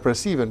qenë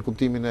represive në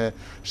kuptimin e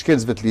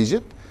shkelcëve të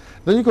ligjit,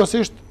 dhe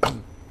njëkohësisht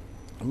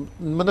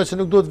mendoj që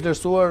nuk duhet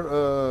vlerësuar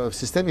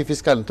sistemi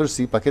fiskal në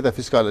tërësi, paketa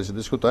fiskale që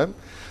diskutojmë,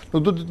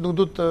 nuk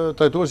duhet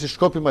trajtuar si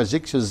shkopi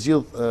magjik që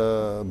zgjidh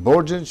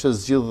borxhin, që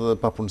zgjidh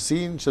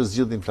papunësinë, që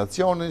zgjidh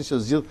inflacionin, që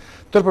zgjidh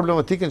tërë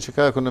problematikën që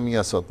ka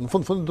ekonomia sot. Në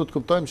fund duhet të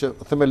kuptojmë që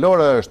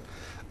themelore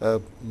është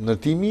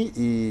ndërtimi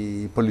i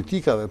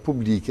politikave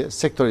publike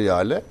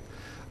sektoriale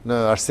në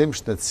arsim,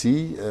 shëndetësi,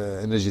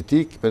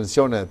 energjetik,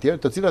 pensione e tjerë,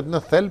 të cilat në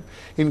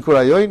thelb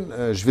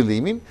inkurajojnë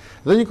zhvillimin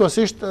dhe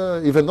njëkohësisht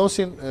i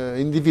vendosin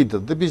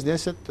individët dhe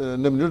bizneset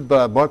në mënyrë të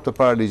barabartë të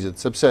para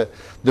ligjit, sepse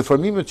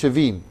deformimet që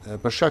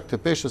vijnë për shkak të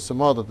peshës së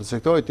madhe të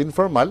sektorit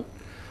informal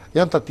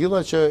janë të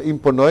tilla që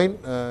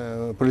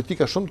imponojnë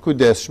politika shumë të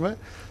kujdesshme,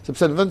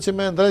 sepse në vend që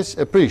me ndrejsh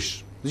e prish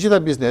të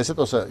gjitha bizneset,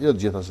 ose jo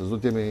të gjitha, se do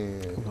të jemi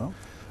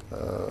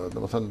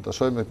domethënë të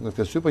shohim me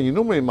këtë sy, por një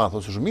numër i madh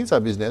ose shumica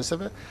e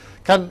bizneseve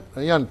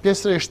janë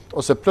pjesërisht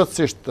ose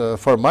plotësisht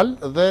formal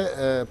dhe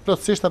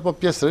plotësisht apo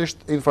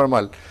pjesërisht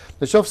informal.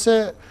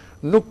 Nëse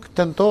nuk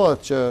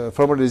tentohet që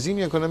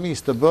formalizimi i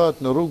ekonomisë të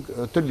bëhet në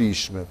rrugë të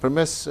lishme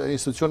përmes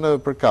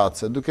institucioneve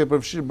përkatëse, duke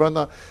përfshirë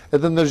brenda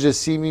edhe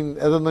ndërgjegjësimin,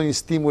 edhe ndonjë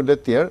stimul të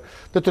tjerë,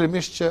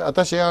 detyrimisht që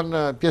ata që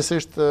janë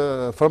pjesërisht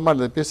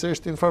formal dhe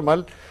pjesërisht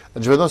informal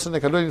zhvendosen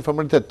e kalojnë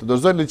informalitet,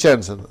 dorëzojnë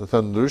licencën,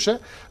 thënë ndryshe,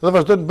 dhe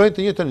vazhdojnë bëjnë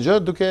të njëjtën gjë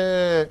duke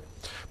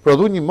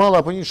prodhuar një mall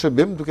apo një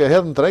shërbim, duke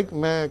hedhur në treg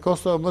me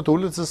kosto më të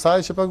ulët se sa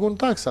që paguajnë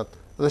taksat.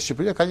 Dhe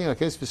Shqipëria ka një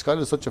ngarkesë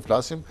fiskale sot që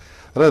flasim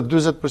rreth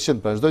 40%,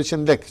 pra çdo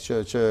 100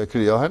 lekë që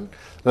krijohen,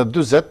 rreth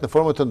 40 në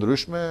forma të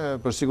ndryshme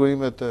për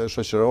sigurimet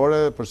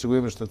shoqërore, për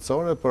sigurimet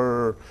shtetësore, për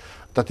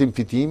tatim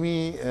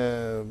fitimi,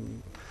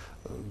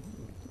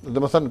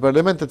 domethënë për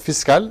elementet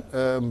fiskal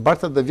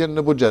mbartet dhe vjen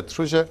në buxhet.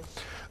 Kështu që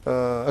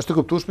është e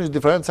kuptueshme që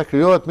diferenca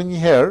krijohet më një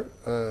herë,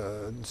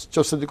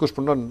 nëse dikush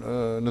punon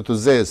në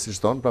të zezë, siç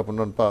thon, pra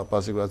punon pa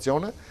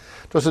asiguracione,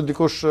 nëse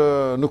dikush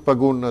nuk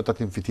pagun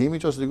tatim fitimi,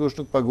 nëse dikush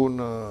nuk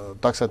pagun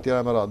taksa të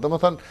tjera me radhë.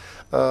 Domethënë,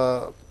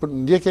 për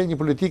ndjekja e një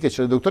politike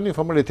që redukton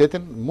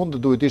informalitetin mund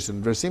të duhet ishte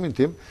në vlerësimin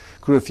tim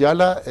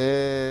kryefjala e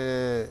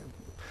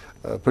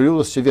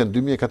periudhës që vjen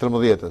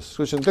 2014-s.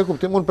 Kështu që në këtë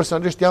kuptim unë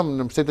personalisht jam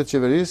në mbështetje të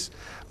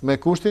qeverisë me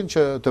kushtin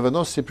që të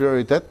vendosë si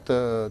prioritet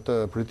të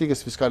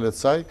politikës fiskale të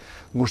saj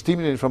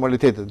ngushtimin e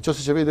informalitetit.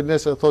 Nëse qeveria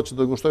nesër thotë që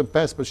do të ngushtojmë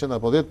 5%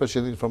 apo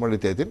 10%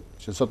 informalitetin,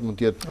 që sot mund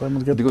të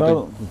jetë diku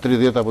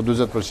 30 apo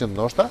 40%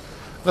 ndoshta,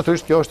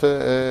 natyrisht kjo është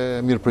e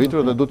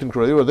mirëpritur dhe duhet të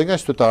inkurajuar edhe nga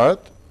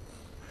qytetarët.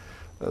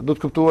 Duhet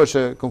të kuptuar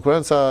që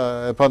konkurenca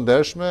e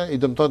pandershme i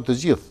dëmton të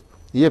gjithë.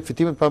 I jep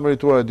fitimet pa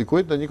merituara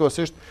dikujt dhe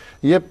njëkohësisht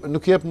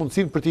nuk jep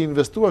mundësinë për të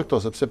investuar këto,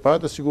 sepse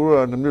paratë e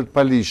siguruara në mënyrë të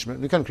palishme,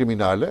 nuk janë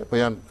kriminale, po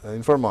janë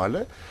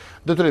informale,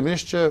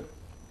 detyrimisht që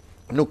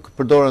nuk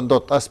përdoren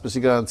dot as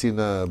si garanci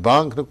në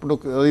bank,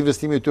 nuk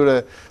investimi i tyre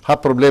hap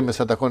probleme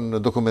sa takon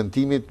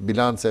dokumentimit,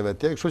 bilanceve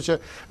etj. Kështu që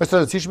është e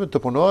rëndësishme të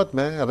punohet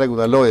me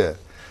rregulla loje.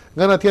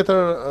 Nga ana tjetër,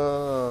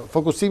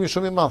 fokusimi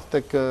shumë i madh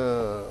tek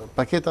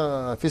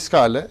paketa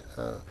fiskale,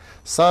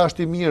 sa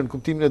është i mirë në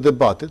kuptimin e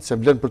debatit, se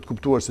vlen për të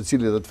kuptuar se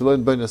cili dhe të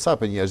fillojnë të bëjnë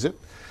sape njerëzit,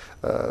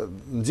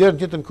 nxjerr në të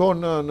njëjtën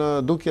kohë në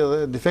dukje dhe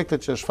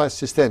defektet që shfaq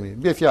sistemi.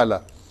 Bie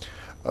fjala,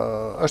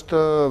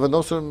 është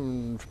vendosur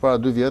para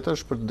 2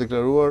 vjetësh për të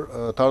deklaruar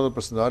të ardhurat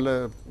personale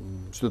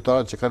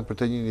qytetarët që kanë për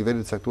të një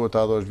niveli të caktuar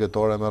të ardhurave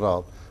vjetore me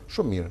radhë.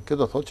 Shumë mirë.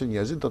 Kjo do thotë që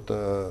njerëzit do të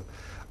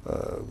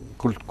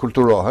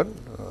kulturohen,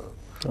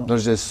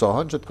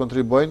 ndërgjegjësohen, që të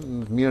kontribuojnë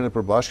në të mirën e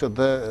përbashkët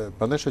dhe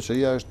prandaj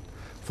shoqëria është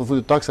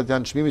fundit taksat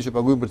janë çmimi që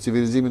paguajmë për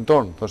civilizimin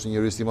tonë, thoshte një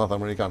jurist i madh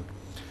amerikan.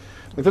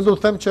 Me këtë do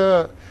të them që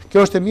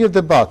kjo është e mirë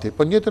debati,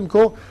 por në njëjtën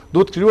kohë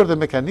duhet krijuar dhe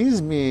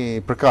mekanizmi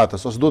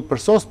përkatës ose duhet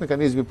përsos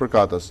mekanizmi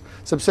përkatës,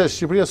 sepse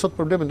Shqipëria sot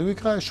probleme nuk i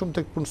ka shumë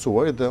tek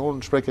punësuarit dhe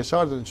unë shpreh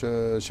keqardhjen që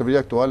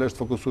qeveria aktuale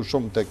është fokusuar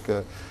shumë tek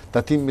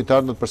tatimi të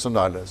ardhmët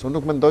personale. Unë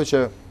nuk mendoj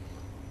që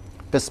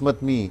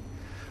 15.000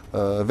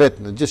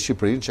 vetë në gjithë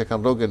Shqipërinë që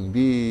kanë rrogën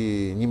mbi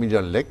 1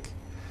 milion lekë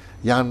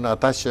janë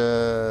ata që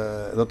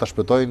do ta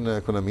shpëtojnë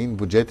ekonominë,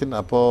 buxhetin,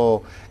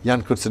 apo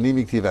janë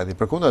kërcënimi i këtij vendi.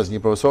 Përkundazi,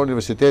 një profesor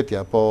universiteti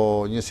apo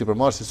një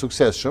sipërmarrës i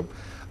suksesshëm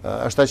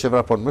është ai që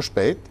vrapon më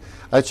shpejt,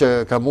 ai që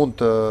ka mund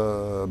të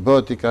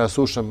bëhet i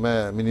krahasueshëm me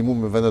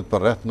minimumi vendet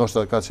përreth,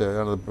 ndoshta ka që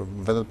janë edhe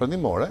vendet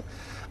perëndimore.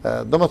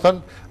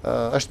 Domethënë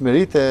është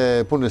merit e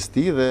punës së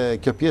tij dhe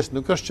kjo pjesë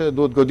nuk është që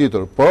duhet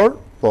goditur,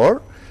 por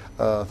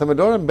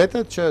themelore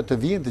mbetet që të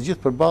vijen të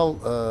gjithë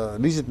përballë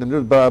ligjit në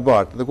mënyrë të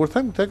barabartë. Dhe kur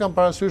them këtë kam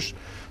parasysh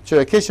që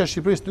e keqja e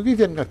Shqipërisë nuk i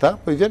vjen nga këta,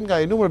 po i vjen nga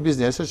i numër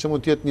biznesesh që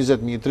mund të jetë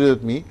 20.000,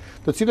 30.000,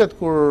 të cilët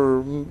kur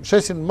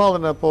shesin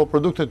mallin apo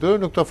produktet e tyre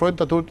nuk të ofrojnë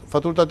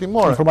faturë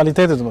tatimore.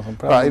 Informalitetet, domethënë.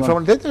 Pra,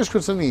 informaliteti është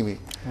kërcënimi.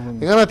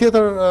 Nga ana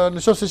tjetër,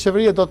 nëse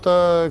qeveria do të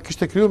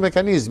kishte krijuar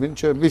mekanizmin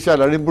që mbi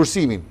fjalë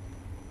rimbursimin,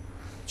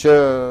 që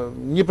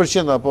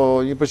 1% apo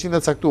 1%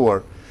 e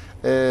caktuar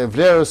e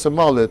vlerës së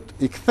mallit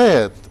i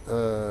kthehet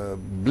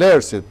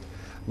blerësit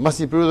mas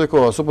një periudhe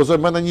kohë,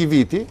 supozojmë brenda një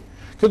viti,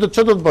 kjo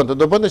çfarë do të bënte?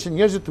 Do bënte që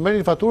njerëzit të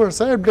merrin faturën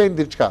sa herë blejnë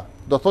diçka.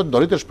 Do thotë do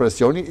rritesh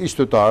presioni i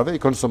shtytarëve,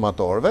 i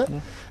konsumatorëve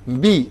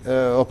mbi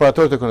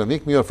operatorët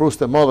ekonomik, mbi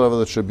ofruesit e mallrave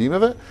dhe të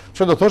shërbimeve,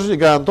 që do thoshte që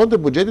garantonte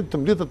buxhetit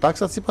të mblidhte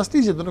taksat sipas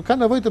ligjit, dhe nuk ka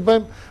nevojë të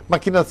bëjmë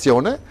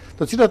makinacione,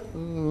 të cilat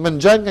më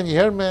ngjajnë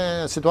nganjëherë me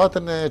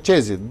situatën e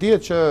Çezit.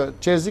 Dihet që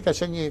Çezi ka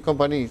qenë një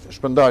kompani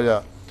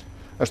shpërndarja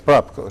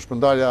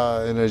shpërndarja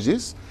e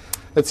energjisë,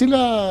 e cila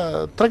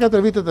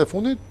 3-4 vitet e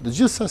fundit, të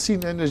gjithë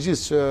sasinë e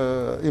energjisë që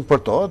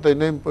importohet, dhe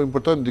ne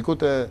importojmë diku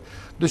te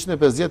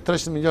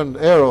 250-300 milion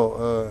euro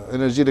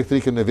energji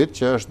elektrike në vit,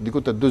 që është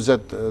diku te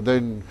 40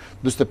 deri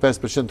në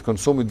 45% të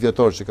konsumit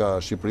dhjetor që ka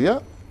Shqipëria.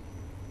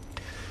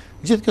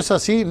 Gjithë kjo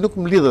sasi nuk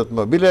mlidhet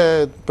më, bile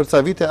për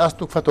ca vite as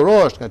nuk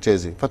faturohesh nga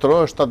Çezi.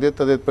 Faturohesh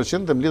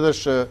 70-80% dhe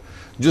mlidhesh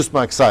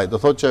gjysma e kësaj. Do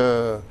thotë që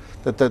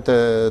te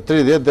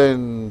 30 deri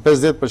në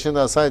 50%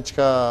 e asaj që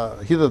ka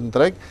hidhet në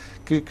treg,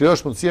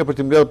 krijosh mundësia për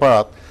të mbledhur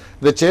parat.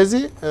 Dhe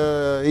Çezi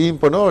i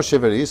imponon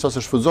qeverisë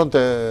ose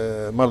shfrytëzonte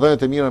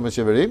marrëdhëniet e mira me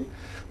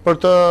qeverinë për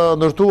të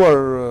ndërtuar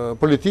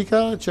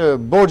politika që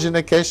borxhin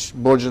e keq,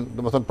 borxhin,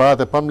 domethënë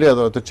paratë e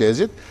pambledhura të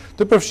Çezit,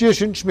 të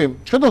përfshiheshin në çmim.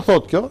 Çfarë do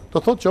thotë kjo?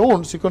 Do thotë që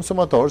unë si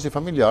konsumator, si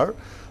familjar,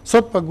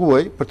 sot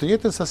paguaj për të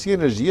njëjtën sasi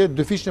energjie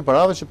dy fiqin e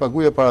parave që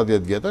paguaj para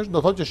 10 vjetësh.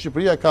 Do thotë që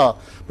Shqipëria ka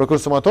për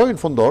konsumatorin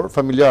fundor,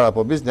 familjar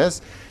apo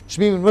biznes,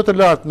 çmimin më të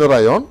lartë në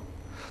rajon.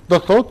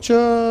 Do thotë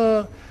që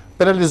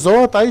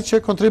penalizohet ai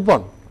që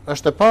kontribon.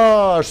 Është e pa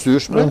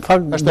arsyeshme,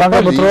 është Banka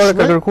Botërore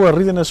ka kërkuar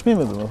rritjen e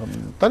çmimeve,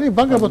 domethënë. Tani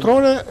Banka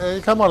Botërore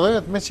ka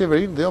marrëdhëniet me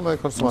qeverinë dhe jo me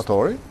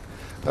konsumatorin.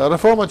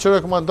 Reformat që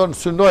rekomandon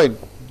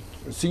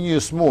synojnë si një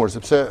smur,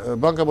 sepse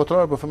Banka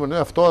Botërore po them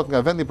ne ftohet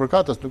nga vendi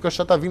përkatës, nuk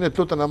është ata vinë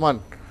të lutën aman.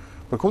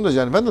 Përkundër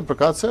janë vendet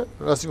përkatëse,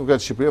 rastin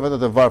konkret Shqipëria,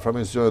 vendet e varfra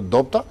me institucione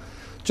dobta,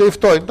 që i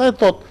ftojnë, ai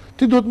thotë,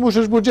 ti duhet të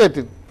mbushësh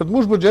buxhetin. Për të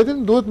mbushur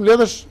buxhetin duhet të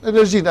mbledhësh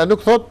energjinë, ai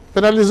nuk thotë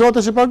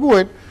penalizohet që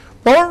paguajnë.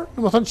 Por,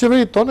 domethënë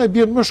qeveritë tona e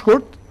bien më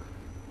shkurt,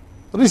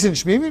 rrisin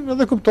çmimin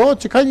dhe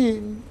kuptohet që ka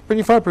për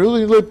një farë periudhë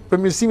një lloj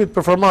përmirësimi të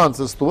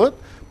performancës thuhet,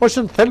 por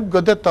që në thelb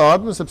godet të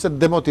ardhmen sepse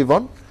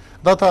demotivon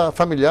data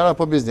familjare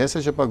apo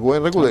biznese që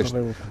paguajnë rregullisht.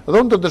 Dhe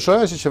unë të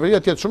dëshiroja që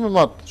qeveria të jetë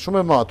shumë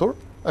e matur,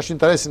 është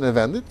interesin e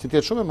vendit, që të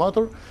jetë shumë e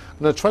matur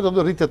në çfarë do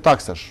të rritë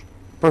taksash.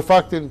 Për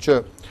faktin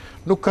që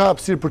nuk ka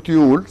hapësirë për t'i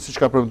ulë,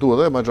 siç ka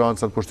premtuar dhe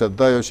majoranca në pushtet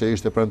dhe ajo që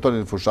ishte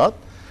premtonin në fushat.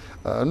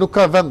 Nuk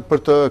ka vend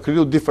për të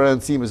krijuar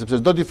diferencime,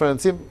 sepse çdo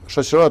diferencim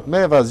shoqërohet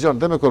me evazion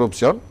dhe me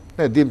korrupsion.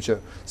 Ne dimë që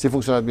si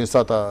funksionon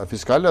administrata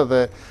fiskale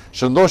dhe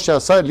shëndoshja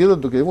e saj lidhet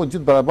duke i vënë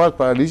gjithë barabartë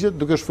para ligjit,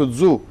 duke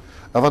shfrytzuar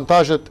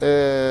avantazhet e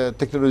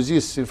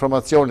teknologjisë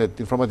informacionit,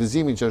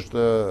 informatizimit që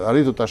është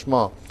arritur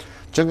tashmë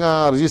që nga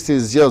regjistri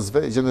i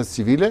zgjedhësve, gjendjes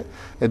civile,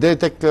 e deri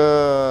tek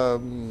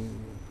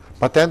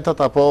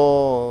patentat apo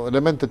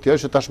elemente të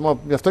tjerë që tashmë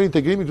mjafton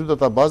integrimi këtyre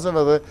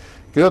databazave dhe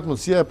krijohet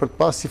mundësia për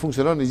të pasur si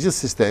funksionon i gjithë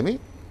sistemi,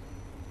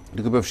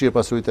 duke përfshirë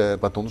pasuritë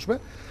e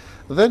patundshme,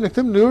 dhe në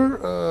këtë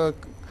mënyrë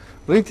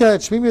rritja e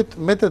çmimit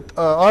metet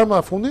arma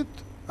e fundit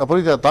apo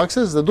rritja e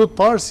takses dhe duhet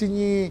parë si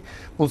një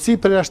mundësi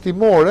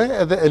përjashtimore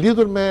edhe e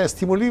lidhur me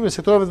stimulimin e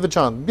sektorëve të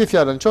veçantë. Mbi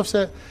fjalën,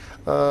 nëse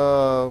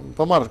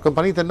po marr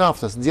kompanitë e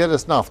naftës,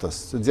 nxjerrjes naftës,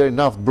 që nxjerrin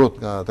naftë brut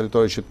nga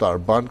territori shqiptar,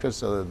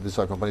 bankers edhe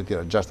disa kompani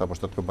tjera, 6 apo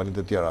 7 kompani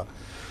të tjera,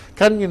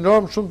 kanë një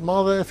normë shumë të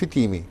madhe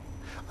fitimi.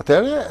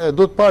 Atëherë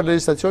duhet parë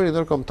legjislacioni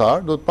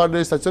ndërkombëtar, duhet parë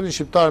legjislacionin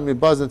shqiptar mbi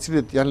bazën e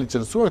cilit janë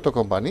licencuar këto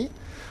kompani,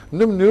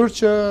 në mënyrë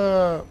që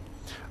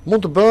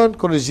mund të bëhen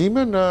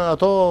korrigjime në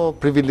ato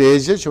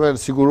privilegje që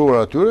janë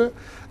siguruar atyre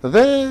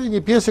dhe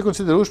një pjesë e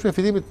konsiderueshme e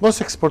fitimit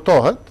mos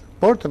eksportohet,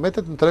 por të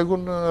metet në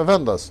tregun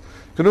vendas.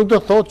 Kjo nuk do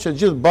të thotë që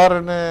gjithë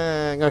barrën e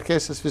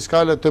ngarkesës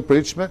fiskale të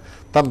pritshme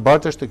ta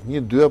mbartesh tek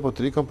 1, 2 apo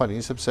 3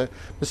 kompani, sepse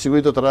me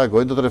siguri do të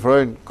reagojnë, do të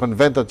referojnë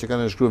konventat që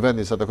kanë nënshkruar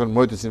vendi sa takon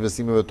mbrojtjes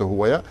investimeve të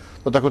huaja,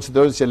 do ta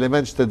konsiderojnë si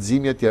element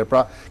shtetëzimi e tjerë.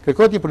 Pra,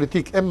 kërkohet një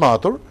politikë e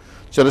matur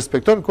që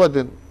respekton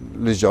kuadrin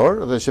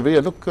ligjor dhe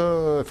qeveria nuk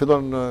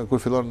fillon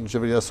kur fillon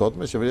qeveria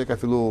sotme, qeveria ka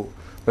filluar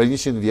për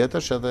 100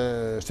 vjetësh edhe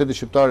shteti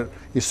shqiptar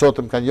i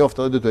sotëm ka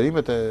njoftë edhe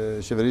detyrimet e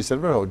qeverisë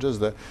Enver Hoxhës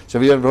dhe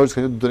qeveria Enver Hoxhës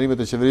ka njoftë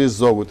detyrimet e qeverisë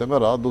Zogut e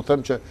me radhë, duhet të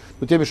them që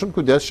duhet të jemi shumë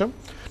kujdesshëm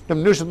në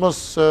mënyrë që të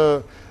mos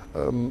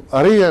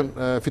arrijen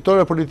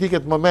fitore politike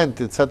të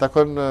momentit sa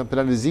takon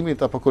penalizimit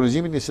apo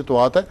korrigimit një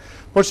situate,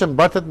 por që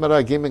mbartet me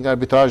reagime nga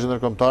arbitrazhe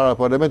ndërkombëtar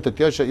apo elemente të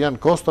tjera që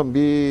janë kosto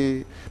mbi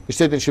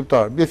shtetin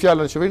shqiptar. Bie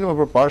fjalën qeverinë më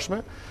përparshme,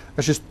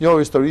 është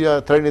njohur historia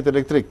e trenit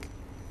elektrik.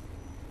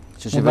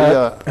 Që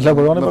qeveria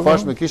më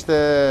përparshme kishte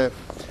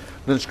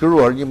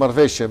nënshkruar një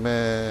marrëveshje me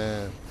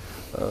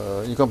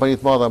një kompani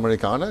të madhe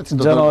amerikane,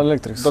 që do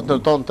të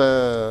ndërtonte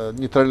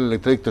një tren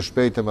elektrik të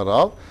shpejtë me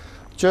radhë,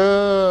 që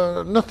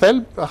në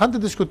thelb hante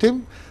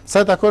diskutim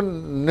sa i takon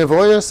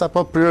nevojës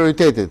apo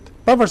prioritetit.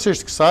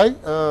 Pavarësisht kësaj,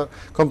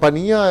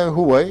 kompania e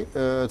huaj,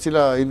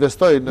 cila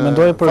investoi në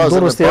mendoj për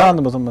Durrës Tiranë,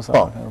 domethënë më sa.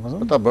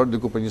 Po, ta bërë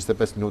diku për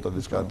 25 minuta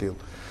diçka e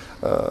tillë.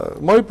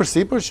 Mori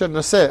përsipër që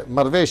nëse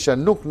marrëveshja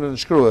nuk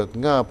nënshkruhet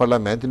nga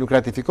parlamenti, nuk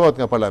ratifikohet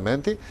nga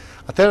parlamenti,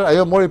 atëherë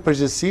ajo mori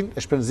përgjegjësinë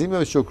e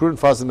shpenzimeve që u kryen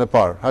në fazën e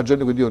parë. Harxhoi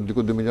nuk e diun,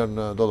 diku $2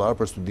 milion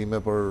për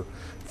studime për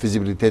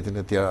fizibilitetin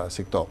e tjera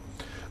si këto.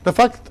 Në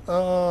fakt,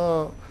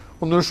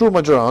 u ndryshuar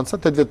majoranca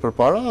 8 vjet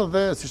përpara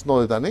dhe siç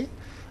ndodhi tani,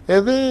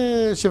 edhe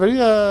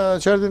qeveria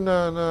që erdhi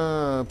në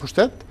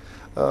pushtet,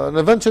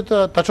 në vend që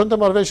ta çonte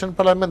marrëveshjen në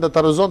parlament dhe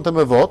ta rrëzonte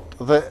me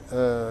votë dhe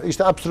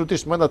ishte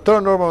absolutisht brenda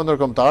tërë normave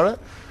ndërkombëtare,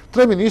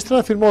 3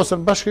 ministra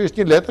firmosën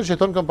bashkërisht një letër që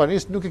thonë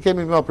kompanisë nuk i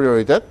kemi më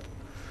prioritet,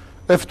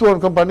 e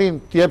ftuan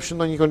kompaninë të jepshin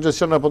ndonjë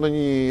koncesion apo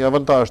ndonjë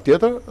avantazh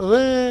tjetër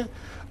dhe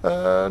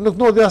nuk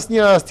ndodhi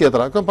asnjëra as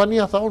tjetra.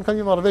 Kompania tha, unë kam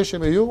një marrëveshje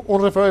me ju,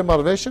 unë referoj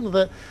marrëveshjen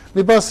dhe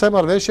në bazë kësaj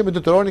marrëveshje më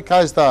detyroni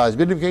kaq të aq.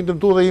 Bënim keni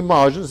dëmtuar dhe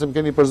imazhin, se më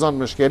keni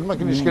përzon me shkelma,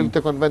 keni shkel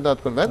te konvent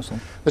atë konvent.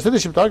 Dhe shteti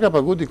shqiptar ka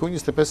paguar diku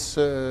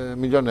 25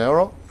 milion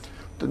euro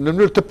në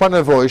mënyrë të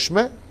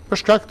panevojshme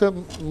për shkak të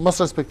mos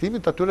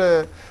respektimit të atyre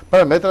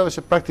parametrave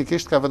që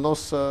praktikisht ka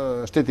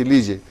vendosur shteti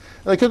ligji.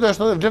 Dhe kjo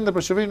është edhe vlerë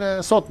për qeverinë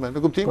e sotme,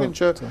 në kuptimin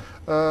që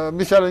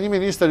mbi fjalën një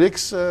ministër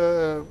X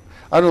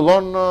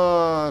anullon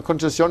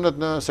koncesionet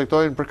në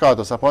sektorin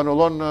përkatës, apo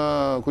anullon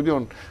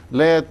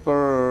lehet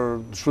për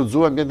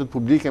shfrytzuar ambientet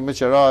publike me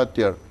qera e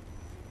tjerë.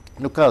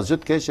 Nuk ka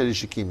asgjë të keq e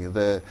rishikimi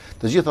dhe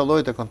të gjitha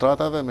llojet e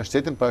kontratave me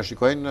shtetin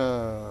parashikojnë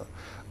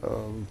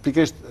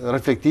pikërisht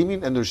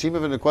reflektimin e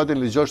ndryshimeve në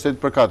kuadrin ligjor shtetit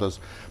përkatës.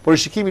 Por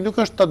rishikimi nuk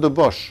është ta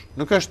dëbosh,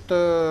 nuk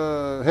është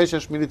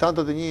heqësh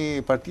militantët e një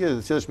partie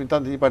dhe cilësh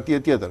militantët e një partie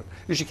tjetër.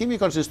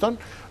 Rishikimi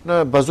konsiston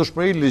në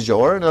bazueshmëri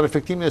ligjore, në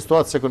reflektimin e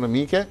situatës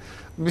ekonomike,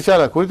 mbi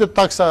fjala kur rritet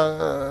taksa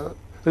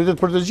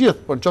rritet për të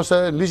gjithë, por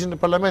nëse ligjin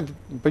e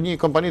parlamentit për një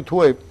kompani të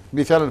huaj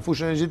mbi fjalën në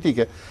fushën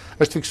energjetike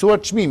është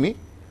fiksuar çmimi,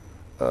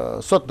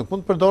 sot nuk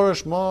mund të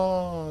përdorësh më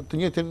të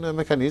njëjtin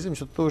mekanizëm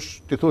që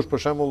ti thosh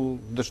për shembull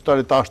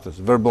dështarit të Ashtës,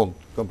 Verbund,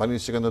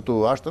 kompanisë që kanë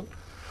ndërtuar Ashtën,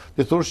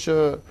 ti thosh që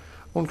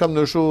unë kam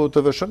ndryshuar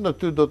TVSH-n dhe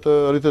ty do të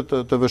rritet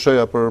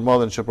TVSH-ja për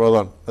madhen që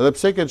prodhon. Edhe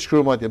pse ke të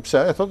shkruar atje,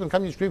 pse? E thotë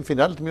kam një shkrim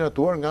final të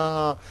miratuar nga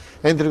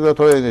enti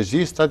regulatori i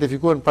energjisë,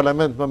 ratifikuar në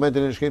parlament në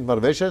momentin e shkrimit të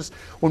marrëveshjes,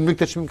 unë me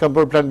këtë çmim kam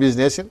bërë plan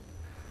biznesin.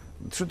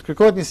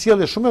 Kërkohet një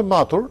sjellje shumë e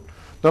matur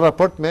në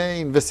raport me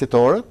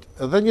investitorët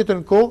dhe në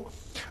njëjtën kohë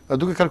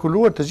duke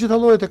kalkuluar të gjitha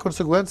llojet e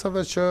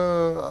konsekuencave që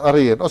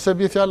arrihen. Ose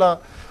bie fjala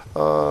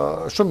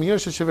shumë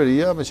mirë që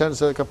qeveria, meqenëse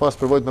se ka pas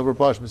përvojë më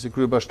përpashme si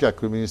kryebashkiak,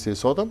 kryeministri i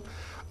sotëm,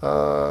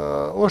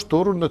 u është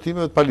turrur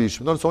ndërtimeve të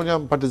palishme. Nëse unë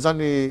jam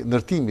partizani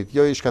ndërtimit,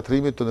 jo i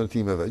shkatërimit të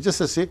ndërtimeve.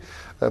 Gjithsesi,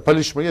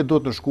 palishmëria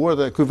duhet të shkuar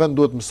dhe ky vend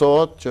duhet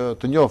mësohet që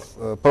të njoh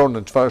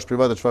pronën çfarë është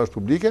private, çfarë është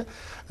publike,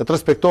 të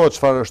respektohet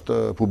çfarë është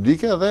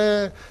publike dhe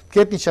të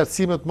ketë një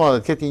qartësi më të madhe,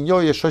 të ketë një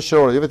njohje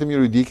shoqërore, jo vetëm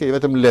juridike, jo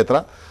vetëm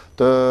letra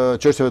të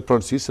çështjeve të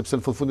pronësisë, sepse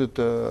në fundit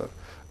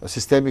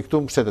sistemi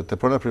këtu mbështetet te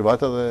prona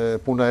private dhe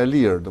puna e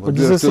lirë,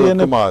 domethënë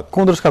dy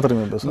kundër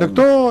shkatërimit besoj.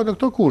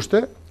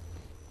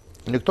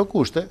 Në këto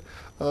kushte,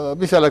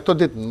 mi fjala këto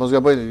ditë, mos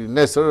gaboj,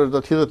 nesër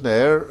do të hidhet në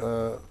erë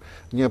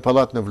një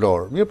pallat në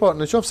Vlorë. Mirë po,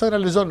 nëse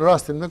realizon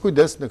rastin me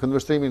kujdes në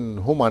këndvështrimin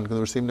human,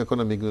 këndvështrimin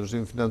ekonomik,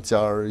 këndvështrimin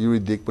financiar,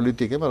 juridik,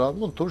 politik, me radhë,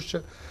 mund të thush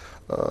që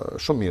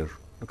shumë mirë,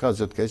 nuk ka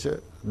asgjë të keqe,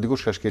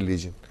 dikush ka shkel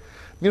ligjin.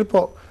 Mirë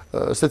po,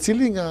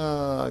 secili nga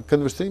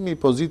këndvështrimi i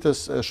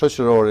pozitës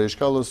shoqërore, i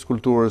shkallës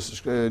kulturës,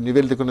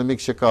 nivelit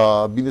ekonomik që ka,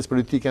 bindjes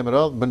politike me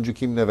radhë, bën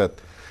gjykimin e vet.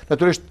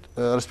 Natyrisht,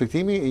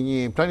 respektimi i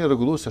një plani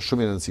rregullues është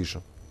shumë i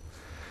rëndësishëm.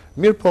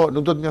 Mirë po,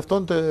 nuk do të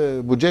mjaftonte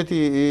buxheti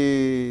i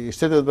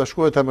Shtetit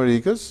Bashkuar të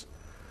Amerikës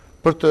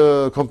për të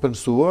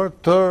kompensuar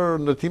të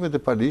ndërtimet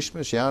e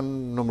palishme që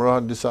janë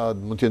numërohen disa,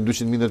 mund të jenë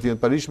 200.000 ndërtime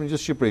të palishme në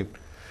gjithë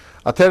Shqipërinë.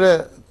 Atëherë,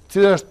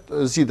 cila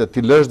është zgjidhja?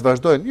 Ti lësh të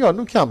vazhdojnë? Jo,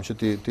 nuk jam që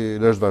ti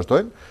lësh të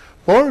vazhdojnë,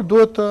 por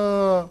duhet të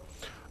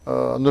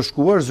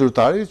ndërshkuar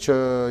zyrtari që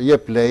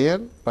jep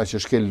lejen, pra që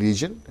shkel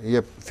ligjin,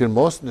 jep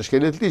firmos në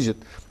shkeljet të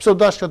ligjit. Pse u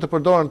dashka të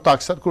përdoren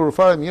taksat kur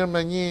fare mirë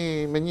me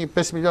një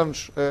 5 milion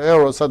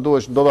euro sa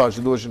duheshin dollar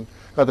që duheshin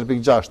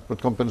 4.6 për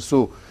të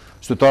kompensuar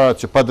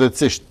qytetarët që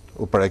padrejtësisht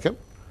u prekën.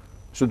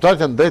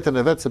 Shqiptarët janë drejtën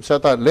e vetë sepse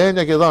ata lejen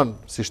e ke dhënë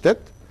si shtet,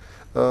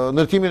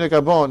 ndërtimin e ka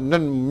bën në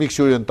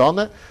mikshurjen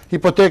tonë,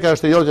 hipoteka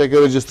është e jote që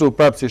ke regjistruar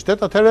prapë si shtet,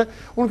 atëherë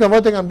unë kam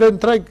vënë nga mbledh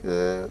në treg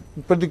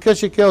për dikë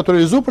që ke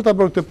autorizuar për ta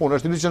bërë këtë punë,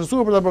 është i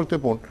licencuar për ta bërë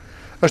këtë punë.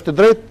 Është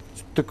drejt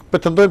të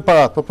pretendojnë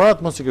parat, por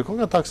parat mos i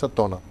kërkon nga taksat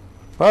tona.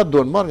 Parat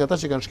duhen marrë nga ata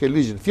që kanë shkel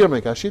ligjin. Firma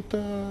e ka shit,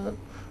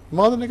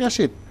 madhen e ka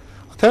shit.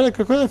 Atëherë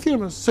kërkojnë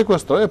firmën,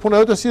 sekuestrojë,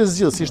 puna jote si e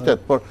zgjidh si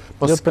shtet, por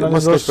mos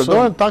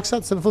përdoren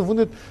taksat se në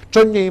fundit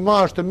çon një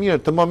imazh të mirë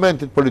të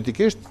momentit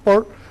politikisht,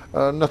 por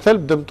në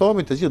thelb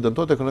dëmtohemi të gjithë,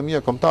 dëmtohet ekonomia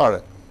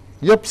kombëtare.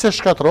 Jo pse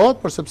shkatërrohet,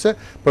 por sepse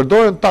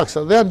përdoren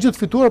taksa dhe janë gjithë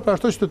fituar për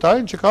ashtu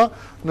qytetarin që ka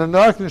në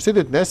arkin e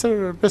shtetit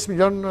nesër 5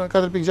 milion,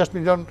 4.6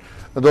 milion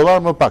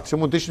dollar më pak, që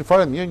mund të ishin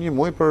fare mirë një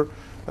muaj për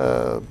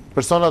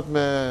personat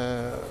me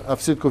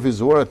aftësi të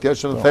kufizuar, etj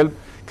që në thelb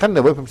kanë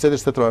nevojë për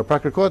mbështetje shtetërore.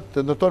 Pra kërkohet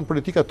të ndërtohen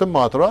politika të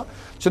matura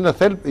që në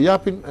thelb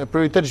japin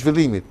prioritet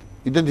zhvillimit,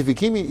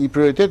 identifikimi i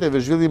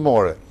prioriteteve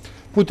zhvillimore.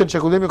 Punë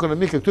çekullimi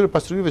ekonomik e këtyre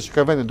pasurive që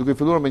ka vendi, duke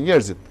filluar me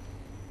njerëzit.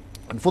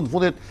 Në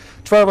fundit,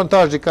 çfarë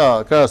avantazhi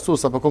ka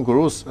krahasues apo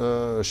konkurrues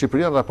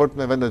Shqipëria në raport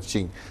me vendet të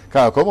qinj?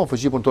 Ka akoma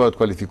fuqi punëtore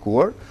të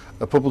kualifikuar,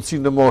 popullsi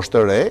në moshë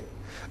të re,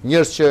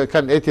 njerëz që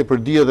kanë etje për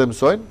dije dhe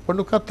mësojnë, por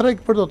nuk ka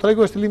treg për to,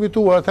 tregu është i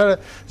limituar, atëherë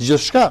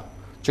gjithçka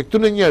që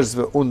këtyre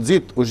njerëzve u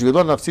nxit, u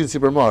zhvillon aftësinë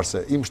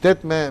sipërmarrëse, i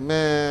mbështet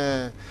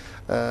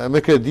me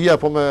kredi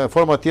apo me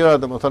forma tjera,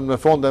 domethënë me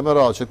fonde me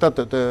radhë, që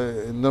këta të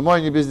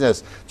ndërmarrin një biznes,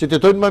 që të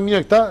jetojnë më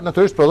mirë këta,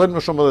 natyrisht prodhojnë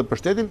më shumë edhe për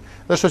shtetin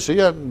dhe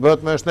shoqëria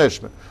bëhet më e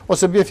shnetshme.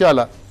 Ose bie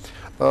fjala,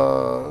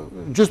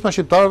 gjysma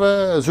shqiptarëve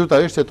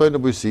zyrtarisht jetojnë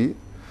në bujqësi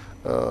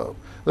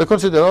dhe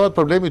konsiderohet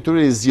problemi i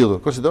tyre i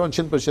zgjidhur, konsiderohen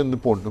 100% në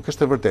punë, nuk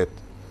është e vërtetë.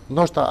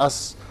 Ndoshta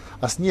as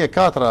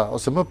 1/4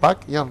 ose më pak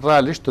janë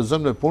realisht të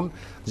zënë në punë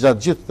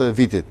gjatë gjithë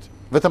vitit.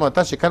 Vetëm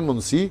ata që kanë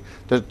mundësi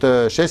të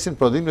shesin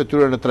prodhimin e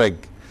tyre në treg.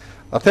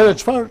 Atëherë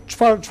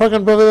çfarë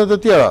kanë bërë vendet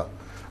e tjera?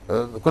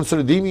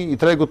 Konsolidimi i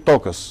tregut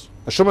tokës.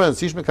 Është shumë e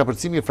rëndësishme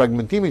kapërcimi i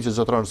fragmentimit që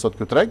zotëron sot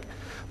ky treg,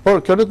 por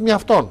kjo nuk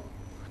mjafton.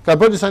 Ka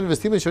bërë disa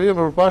investime qeveria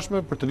më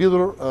përpashme për të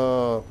lidhur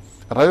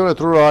rajonet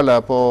rurale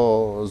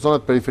apo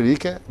zonat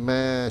periferike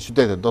me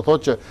qytetet. Do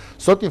thotë që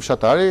sot një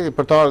fshatari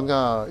për të ardhur nga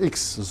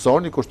X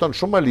zoni kushton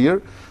shumë më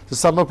lirë se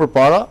sa më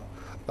përpara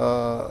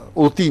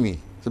udhëtimi,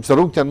 sepse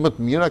rrugët janë më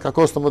të mira, ka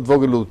kosto më të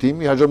vogël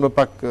udhëtimi, harxhon më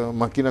pak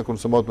makina,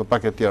 konsumohet më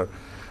pak e tjerë.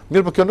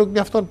 Mirë, por kjo nuk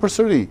mjafton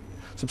përsëri,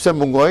 sepse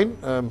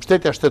mungojnë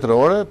mbështetja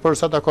shtetërore për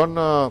sa takon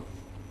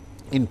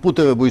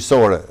inputeve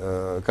bujqësore,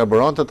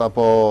 karburantet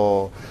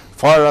apo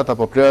farat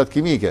apo plerat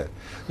kimike.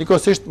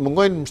 Njëkohësisht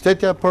mungojnë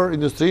mbështetja për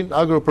industrinë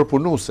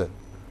agropërpunuese.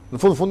 Në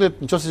fundit,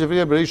 nëse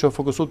qeveria Berisha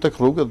fokusohet tek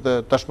rrugët dhe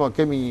tashmë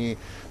kemi një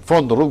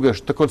fond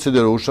rrugësh të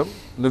konsiderueshëm,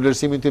 në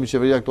vlerësimin tim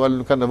qeveria aktuale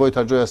nuk ka nevojë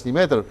të harxojë asnjë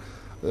metër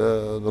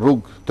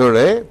rrugë të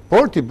re,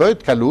 por t'i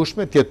bëjë të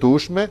kalueshme, të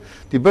jetueshme,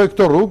 t'i bëjë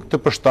këto rrugë të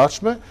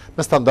përshtatshme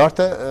me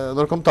standarde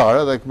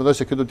ndërkombëtare dhe mendoj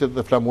se ky do të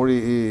jetë flamuri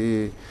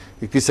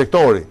i këtij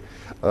sektori.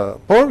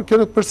 Por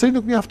kjo përsëri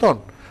nuk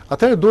mjafton.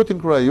 Atëherë duhet të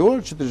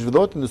inkurajohet që të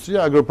zhvillohet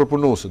industria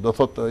agropërpunuese, do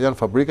thotë janë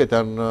fabrikat,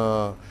 janë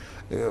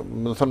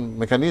do thonë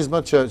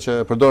mekanizmat që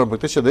përdoren për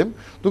këtë qëllim,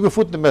 duke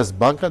futur në mes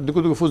bankat,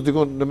 duke futur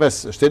diku në mes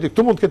shtetit.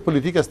 Këtu mund të ketë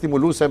politika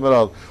stimuluese me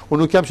radhë.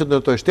 Unë nuk jam që të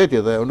ndërtoj shteti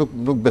dhe unë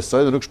nuk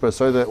besoj dhe nuk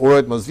shpresoj dhe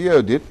uroj të mos vijë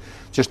ajo ditë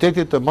që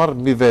shteti të marrë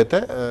mbi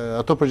vete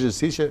ato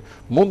përgjegjësi që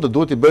mund të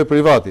duhet i bëjë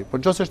privati.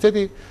 Por nëse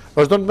shteti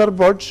vazhdon të merr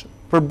borxh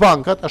për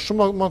bankat, është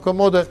shumë më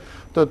komode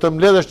të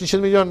mbledhësh 100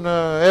 milion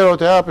euro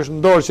të japësh në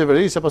dorë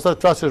qeverisë, pastaj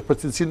të flasësh për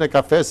cilësinë e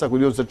kafes, apo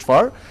diun se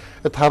çfarë,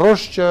 e të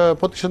harrosh që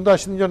po të kishte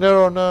ndaj 100 milion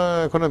euro në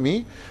ekonomi,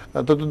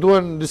 do të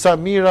duhen disa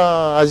mira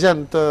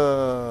agent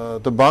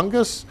të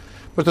bankës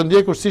për të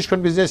ndjekur si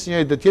shkon biznesi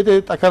njëri të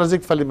tjetrit, a ka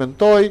rrezik të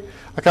falimentoj,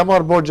 a ka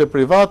marrë borxhe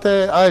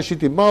private, a e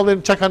shiti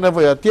mallin, çka ka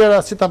nevojë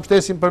tjera, si ta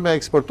mbështesin për me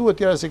eksportuar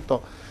etj si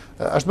këto.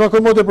 Është më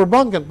komode për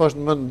bankën, po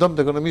është më dëm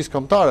të ekonomisë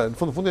kombëtare.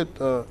 Në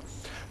fundit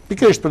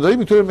pikërisht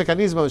përdorimi këtyre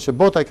mekanizmave që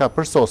bota i ka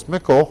përsos me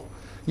kohë,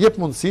 jep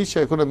mundësi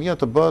që ekonomia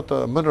të bëhet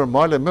më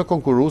normale, më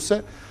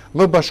konkurruese,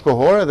 më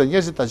bashkohore dhe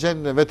njerëzit ta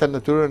gjejnë veten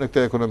e tyre në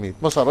këtë ekonomi.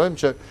 Mos harrojmë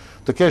që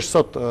të kesh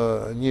sot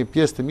një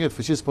pjesë të mirë të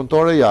fuqisë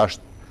punëtore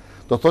jashtë,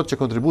 do thotë që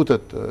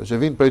kontributet që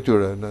vijnë prej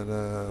tyre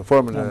në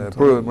formën e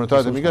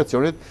monetarit të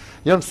migracionit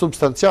janë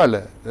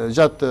substanciale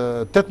gjatë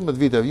 18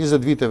 viteve,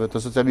 20 viteve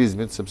të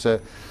socializmit, sepse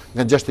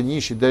nga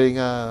 61-shi deri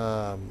nga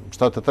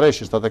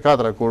 73-shi,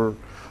 74 kur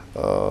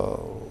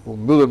u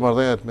mbyllën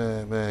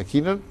marrëdhëniet me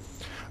Kinën,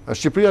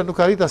 Shqipëria nuk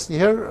arrit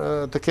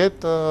asnjëherë të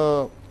ketë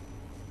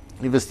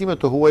investime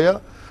të huaja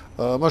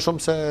më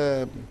shumë se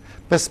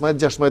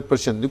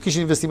 15-16%. Nuk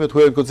ishin investime të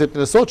huaja në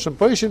konceptin e sotshëm,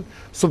 por ishin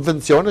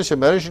subvencione që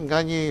merreshin nga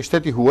një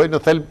shtet i huaj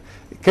në thelb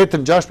këtë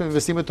të ngjashme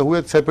investime të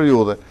huaja të kësaj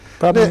periudhe.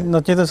 Pra në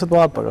të njëjtën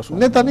situatë për ashtu.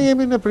 Ne tani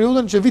jemi në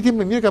periudhën që viti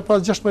më mirë ka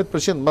pas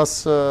 16%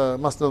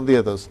 mas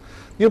 90-s.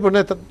 Mirë, por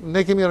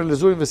ne kemi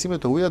realizuar investime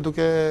të huaja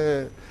duke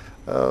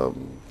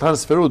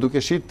transferu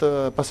duke shit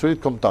pasuritë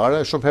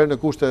kombëtare, shumë herë në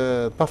kushte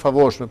të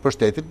pafavorshme për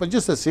shtetin, por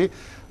gjithsesi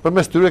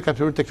përmes tyre kanë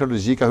hyrë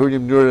teknologji, ka hyrë një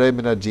mënyrë re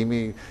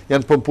menaxhimi,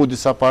 janë pompu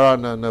disa para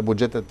në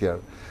buxhete të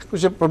tjera.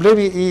 Kështu që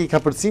problemi i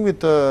kapërcimit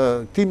të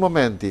këtij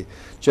momenti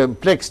që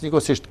mpleks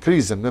njëkohësisht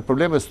krizën me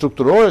probleme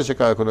strukturore që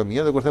ka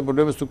ekonomia, dhe kur them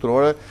probleme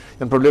strukturore,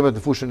 janë problemet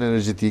në fushën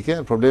energjetike,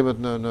 janë problemet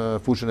në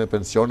fushën e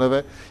pensioneve,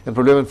 janë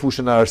problemet në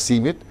fushën e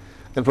arsimit,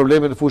 janë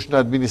probleme në fushën e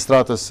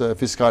administratës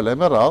fiskale e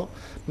me radhë,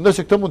 mendoj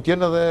se këto mund të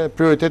jenë edhe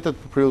prioritetet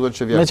për periudhën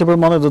që vjen. Ne që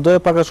përmendet do doja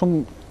pak a shumë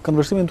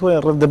këndvështrimin tuaj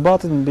rreth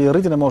debatit mbi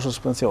rritjen e moshës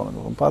së pensionit.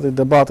 Pati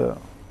debate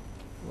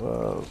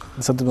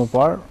disa ditë më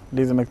parë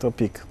lidhur me këtë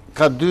pikë.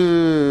 Ka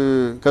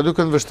dy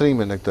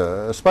këndvështrime në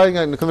këtë. Spaj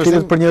nga në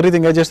këndvështrim për një rritje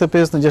nga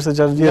 65 në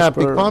 66 vjeç. Ja,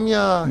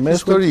 pikpamja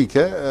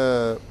historike,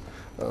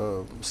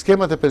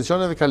 skemat e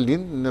pensioneve kanë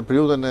lindë në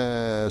periudhën e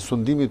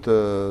sundimit të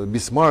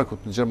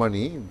Bismarckut në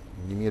Gjermani,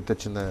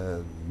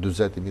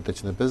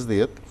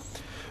 1840-1850,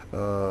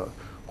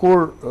 kur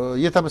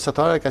jeta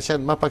mesatare ka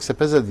qenë më pak se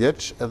 50 vjeç,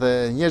 edhe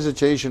njerëzit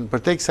që ishin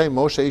përtej kësaj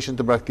moshe ishin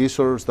të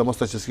braktisur, sidomos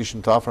ata që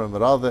s'kishin të afër me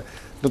radhë,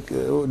 nuk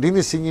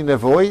dini si një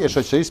nevojë e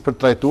shoqërisë për të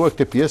trajtuar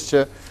këtë pjesë që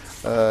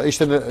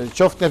ishte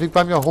qoftë nga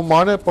pikpamja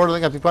humane, por edhe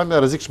nga pikpamja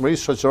e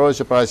rrezikshmërisë shoqërore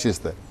që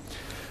paraqiste.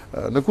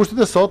 Në kushtet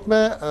e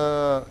sotme,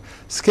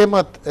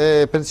 skemat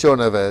e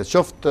pensioneve,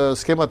 qoftë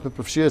skemat me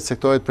përfshirje të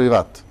sektorit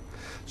privat,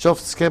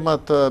 qoftë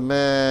skemat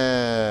me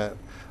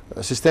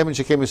sistemin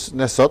që kemi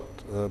ne sot,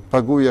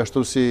 paguaj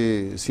ashtu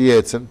si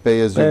ecën, pay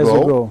as you go.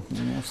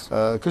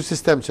 Ky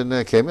sistem që ne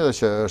kemi dhe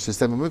që është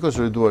sistemi më i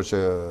konsoliduar që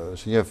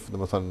njeh,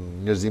 domethënë,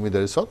 njerëzimi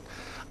deri sot,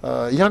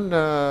 janë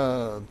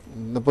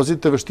në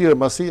pozitë të vështirë,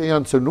 masi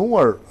janë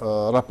cënuar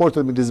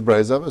raportet midis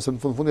brezave, se në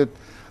fundit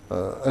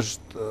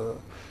është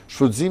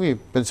shfrytëzimi,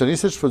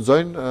 pensionistët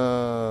shfrytëzojnë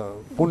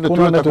punën e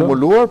tyre të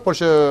akumuluar, por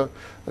që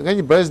nga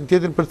një brez në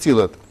tjetrin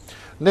përcillet.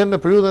 Ne në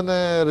periudhën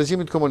e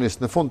regjimit komunist,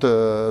 në fund të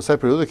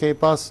asaj periudhe kemi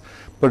pas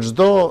për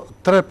çdo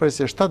 3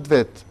 prej 7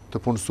 vet të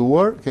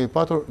punësuar, kemi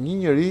patur një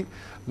njeri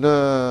në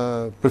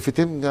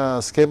përfitim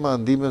nga skema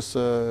ndihmës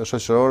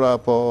shoqërore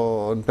apo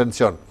në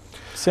pension.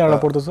 Si janë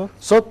raportet sot?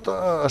 Sot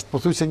është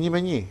pothuajse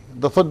 1-1.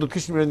 Do thotë do të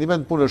kishim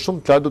rendiment pune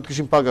shumë të lartë, do të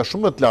kishim paga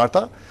shumë më të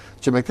larta,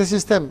 që me këtë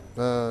sistem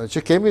që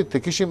kemi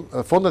të kishim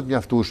fondet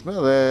mjaftueshme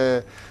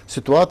dhe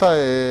situata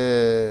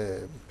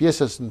e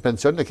pjesës në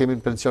pension, ne kemi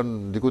në pension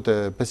diku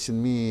te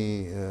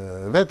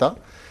 500.000 veta,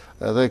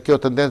 dhe kjo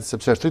tendencë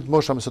sepse është rrit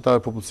mosha mesatare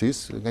e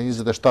popullsisë, nga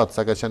 27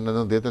 sa ka qenë në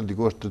 90-ën,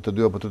 diku është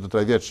 32 apo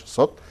 33 vjeç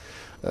sot.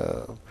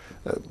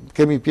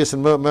 Kemi pjesën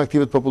më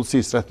aktive të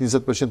popullsisë, rreth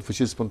 20%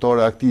 fuqisë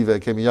punëtore aktive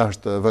kemi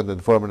jashtë vendit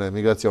në formën e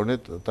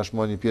migracionit,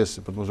 tashmë një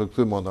pjesë për të mos u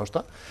kthyer më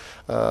ndoshta.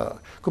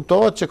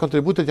 Kuptohet që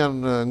kontributet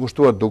janë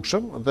ngushtuar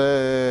dukshëm dhe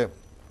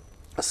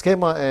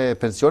skema e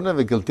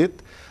pensioneve gëlltit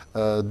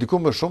diku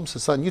më shumë se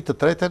sa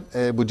 1/3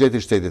 e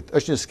buxhetit shtetit.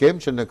 Është një skemë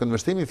që në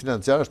këndvështrimin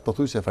financiar është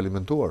pothuajse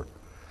falimentuar.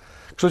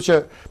 Kështu që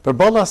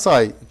përballë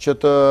asaj që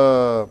të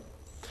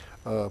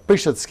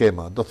prishet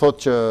skema, do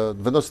thotë që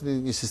vendoset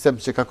një sistem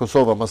që ka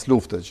Kosova mas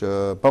lufte,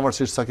 që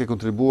pavarësisht sa ke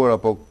kontribuar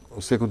apo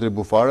s'ke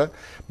kontribu fare,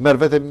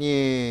 merr vetëm një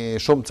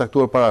shumë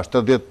caktuar parash,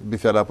 80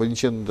 bifjala apo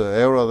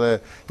 100 euro dhe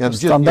janë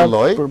gjithë një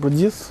lloj. Për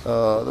gjithë.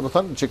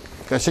 Domethënë që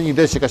ka qenë një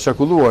ide që ka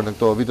qarkulluar në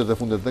këto vitet e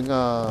fundit dhe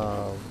nga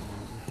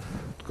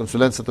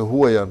konsulencët e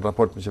huaja në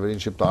raport me qeverinë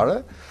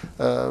shqiptare.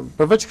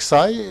 Përveç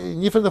kësaj,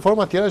 njihen në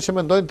forma tjera që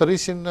mendojnë të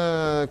rrisin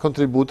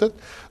kontributet,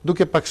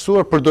 duke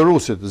paksuar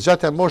përdoruesit.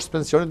 Zgjatja e moshës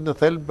pensionit në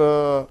thelb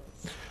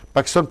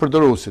pakson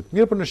përdoruesit.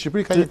 Mirë, por në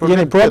Shqipëri ka një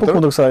problem tjetër. Jeni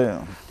kundër kësaj?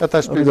 Ta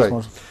shpjegoj.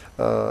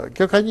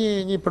 Kjo ka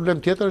një problem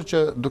tjetër që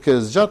duke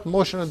zgjat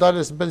moshën e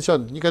daljes në pension,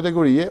 një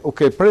kategorie u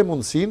ke prej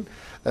mundësinë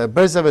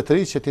brezave të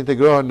ri që të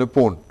integrohen në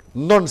punë.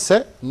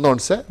 Nonse,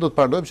 do të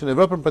paralojmë që në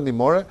Evropën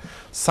perëndimore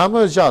sa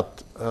më gjatë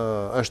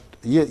është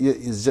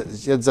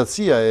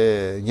jetëzatësia e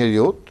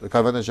njeriut, ka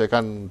vende që e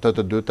kanë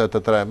 82,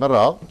 83 me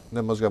radhë,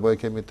 ne mos gaboj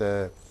kemi te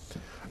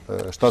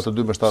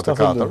 72 me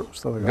 74,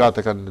 gratë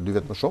kanë 2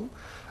 vjet më shumë.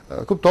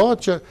 Kuptohet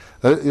që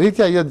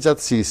rritja e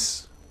jetëzatësisë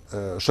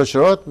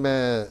shoqërohet me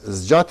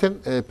zgjatjen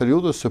e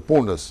periudhës së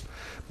punës.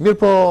 Mirë,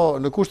 po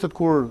në kushtet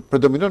kur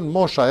predominon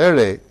mosha e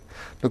re,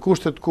 në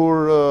kushtet kur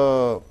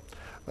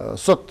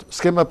sot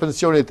skema e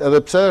pensionit, edhe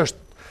pse është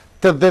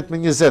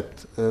 80-20,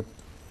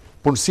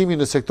 punësimi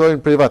në sektorin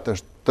privat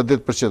është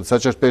 80%, sa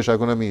që është pesha e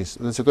ekonomisë,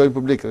 në sektorin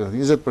publik është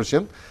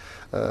 20%,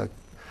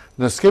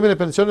 në skemin e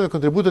pensioneve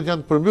kontributet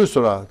janë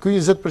përmbysura. Ky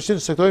 20%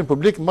 në sektorin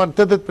publik marr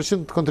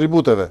 80% të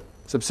kontributeve,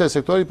 sepse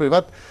sektori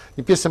privat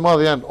një pjesë e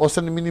madhe janë ose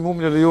në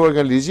minimumin e lejuar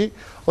nga ligji,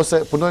 ose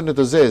punojnë në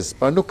të zezë,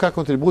 pra nuk ka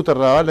kontribute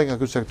reale nga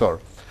ky sektor.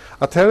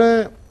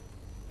 Atëherë,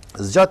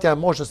 zgjatja e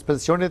moshës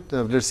pensionit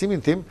në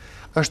vlerësimin tim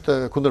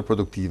është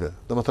kundërproduktive.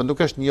 Domethënë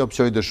nuk është një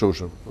opsion i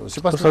dëshueshëm.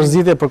 Sipas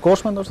zgjidhje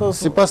përkohshme ndoshta?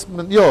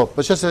 Jo,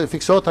 por qëse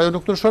fiksohet ajo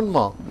nuk ndryshon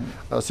më.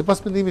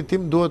 Sipas mendimit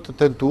tim duhet të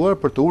tentuar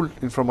për të ulë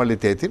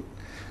informalitetin,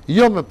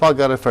 jo me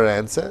paga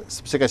reference,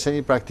 sepse ka qenë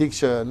një praktikë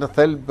që në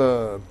thelb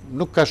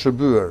nuk ka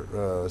shërbyer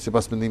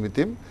sipas mendimit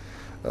tim,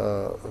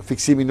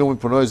 fiksimi i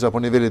numrit punonjësve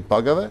apo nivelit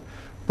pagave,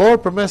 por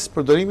përmes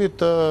përdorimit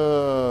të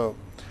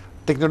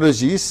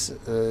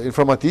teknologjisë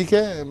informatike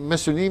me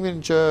synimin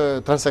që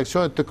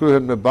transaksionet të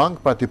kryhen me bank,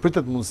 pra t'i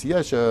pritet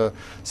mundësia që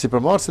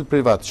sipërmarrësit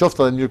privat,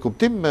 qoftë edhe në një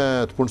kuptim me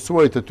të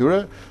punësuarit të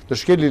tyre, të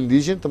shkelin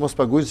ligjin të mos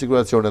paguajnë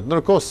siguracionet.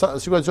 Ndërkohë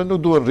siguracionet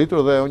nuk duhen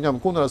rritur dhe unë jam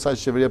kundër asaj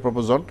që qeveria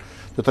propozon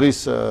të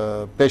rrisë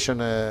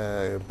peshën e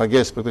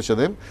pagesë për këtë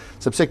qëllim,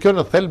 sepse kjo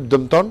në thelb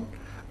dëmton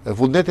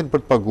vullnetin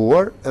për të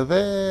paguar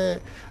dhe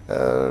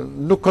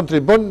nuk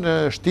kontribon në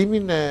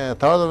shtimin e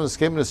të ardhurën në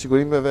skemën e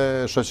sigurimeve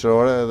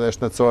shoqërore dhe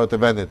shëndetësore të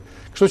vendit.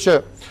 Kështu që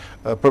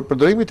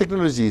përdorimi i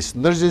teknologjisë,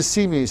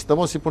 ndërgjegjësimi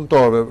sidomos i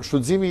punëtorëve,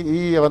 shfrytëzimi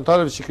i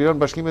avantazheve që krijon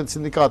bashkimet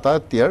sindikata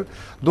e të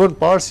tjerë, duhen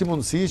parë si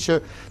mundësi që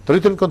të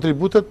rriten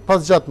kontributet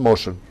pas gjatë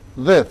moshën.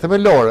 Dhe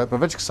themelore,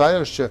 përveç kësaj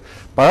është që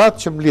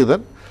paratë që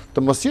mblidhen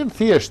të mos jenë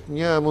thjesht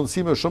një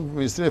mundësi më shumë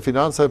për Ministrinë e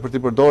Financave për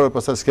t'i përdorur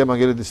pastaj skema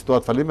ngelet në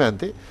situatë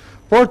falimenti,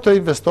 por të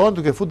investohen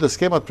duke futur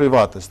skemat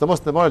private, sidomos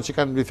në marrë që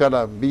kanë mbi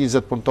fjala mbi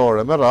 20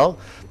 punëtorë me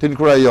radhë, të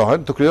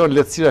inkurajohen, të krijohen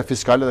lehtësira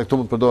fiskale dhe këtu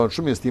mund të përdoren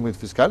shumë investimit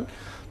fiskal,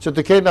 që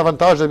të kenë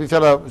avantazhe mbi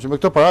fjala që me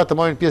këto para të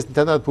marrin pjesë në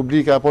tenderat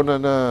publike apo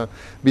në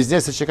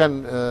biznese që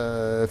kanë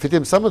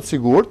fitim sa më të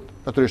sigurt,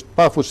 natyrisht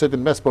pa futur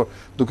shtetin mes, por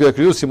duke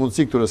krijuar si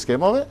mundësi këtyre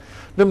skemave,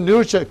 në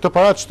mënyrë që këto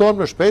para të shtohen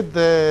më shpejt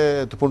dhe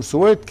të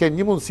punësuarit kenë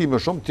një mundësi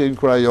më shumë të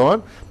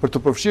inkurajohen për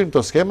të përfshirë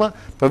këto skema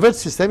përveç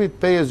sistemit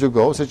pay as you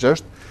go, siç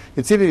është,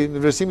 i cili në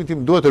vlerësimin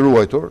tim duhet të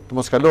ruajtur, të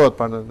mos kalohet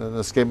pra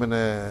në skemën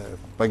e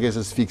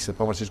pagesës fikse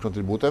pavarësisht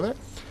kontributeve,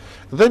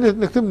 dhe në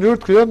këtë mënyrë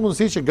të krijohet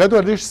mundësi që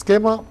gradualisht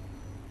skema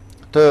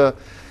të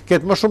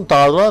ketë më shumë të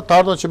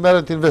ardhura që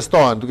merren të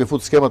investohen duke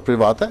futur skemat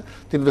private,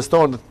 të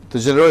investohen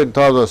të gjenerojnë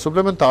të ardhura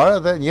suplementare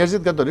dhe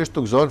njerëzit gradualisht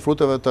të gëzohen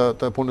fruteve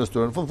të punës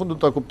tyre. Në fund do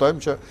ta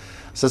kuptojmë që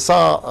se sa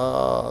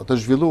të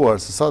zhvilluar,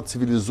 se sa të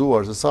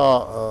civilizuar, se sa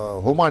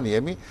human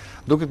jemi,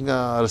 duket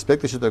nga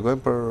respekti që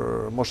tregojmë për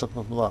moshat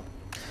më të mëdha.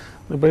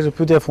 Në përgjithë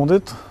pyetja e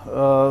fundit,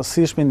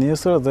 si ish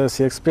ministër dhe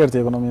si ekspert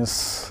i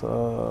ekonomisë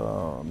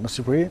në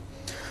Shqipëri,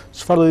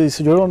 çfarë do i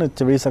sugjeroni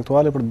qeverisë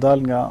aktuale për të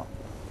dalë nga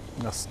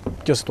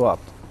kjo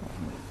situatë?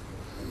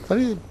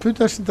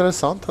 Pyetja është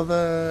interesante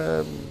dhe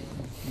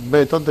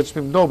meriton të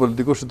çmim Nobel,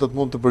 dikush do të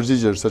mund të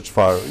përgjigjesh se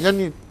çfarë. Janë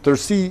një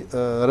tërësi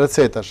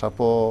recetash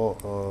apo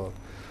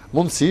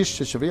mundësish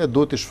që qeveria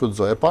duhet të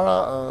shfrytëzojë. E para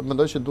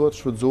mendoj që duhet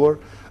të shfrytëzuar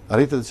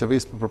rritet e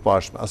qeverisë të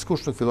përparshme.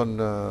 Askush nuk fillon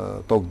në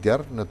tokë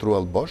djerr, në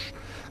truell bosh,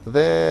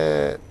 dhe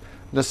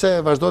nëse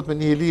vazhdohet me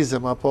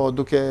nihilizëm apo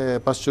duke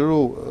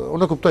pasqyruar,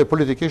 unë e kuptoj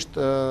politikisht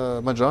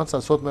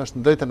majoranca sotme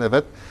është në drejtën e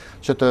vet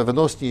që të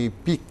vendos një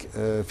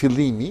pikë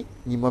fillimi,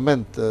 një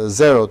moment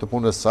zero të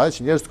punës së saj,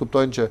 që njerëzit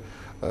kuptojnë që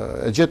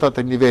e gjeta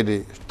te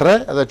niveli 3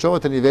 edhe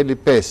çohet te niveli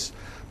 5.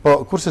 Po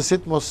kurse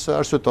sit mos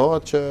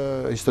arsyetohet që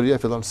historia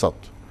fillon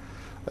sot.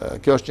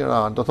 Kjo është një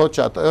ranë. Do thotë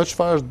që ajo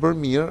çfarë është bërë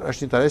mirë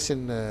është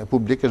interesin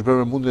publik, është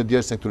bërë mundjen e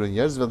djersën e këtyre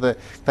njerëzve dhe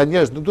këta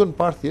njerëz nuk duhen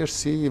parë thjesht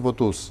si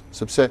votues,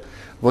 sepse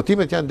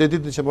votimet janë deri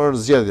ditën që morën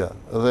zgjedhja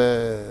dhe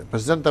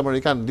presidenti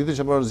amerikan ditën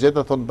që morën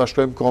zgjedhja thonë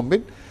bashkojmë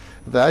kombin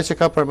dhe ai që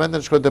ka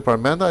përmendën shkon te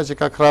përmenda, ai që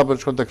ka krabën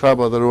shkon te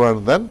kraba dhe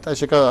ruan dhënt, ai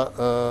që ka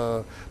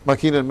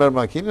makinën merr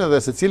makinën dhe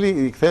secili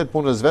i kthehet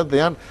punës vet dhe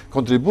janë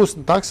kontribues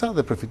në taksa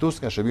dhe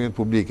përfitues nga shërbimet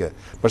publike.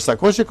 Përsa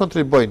kohë që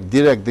kontribuojnë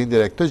direkt dhe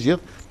indirekt të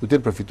gjithë, do të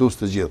jenë përfitues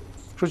të gjithë.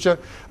 Kështu që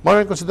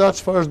marrën konsiderat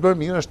çfarë është bërë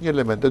mirë është një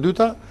element. E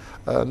dyta,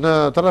 në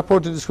të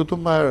raportin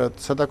diskutuar më herët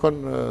se takon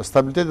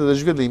stabilitetit dhe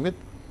zhvillimit,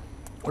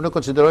 unë e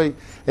konsideroj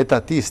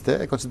etatiste,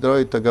 e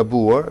konsideroj të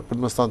gabuar, për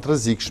të mos thënë të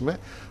rrezikshme,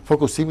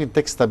 fokusimin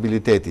tek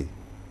stabiliteti.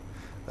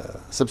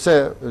 Sepse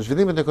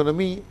zhvillimet në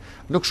ekonomi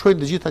nuk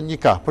shkojnë të gjitha në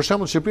një kah. Për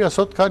shembull, Shqipëria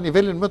sot ka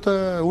nivelin më të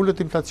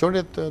ulët të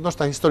inflacionit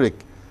ndoshta historik.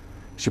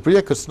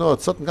 Shqipëria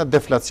kërcënohet sot nga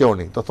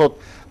deflacioni, do thotë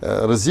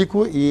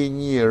rreziku i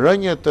një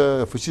rënje të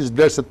fuqisë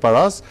blerëse të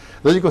paras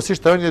dhe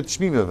njëkohësisht rënje të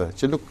çmimeve,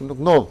 që nuk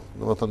ndodh,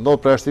 domethënë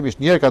ndodh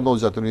përjashtimisht, një herë ka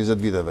ndodhur gjatë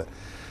 20 viteve.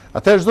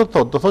 Atëherë çdo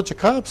do thotë që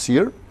ka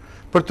hapësirë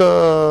për të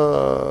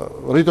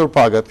rritur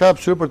pagat, ka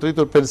hapësirë për të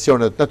rritur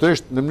pensionet,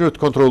 natyrisht në mënyrë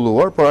të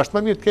kontrolluar, por është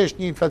më mirë të kesh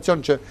një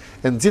inflacion që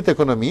e nxit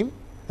ekonominë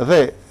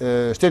dhe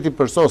shteti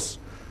përsos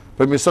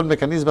përmirëson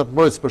mekanizmat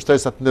mbrojtëse për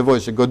shtresat të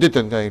nevojshme që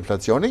goditen nga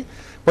inflacioni,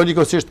 por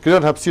njëkohësisht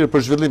krijon hapësirë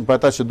për zhvillim për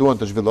ata që duan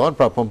të zhvillohen,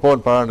 pra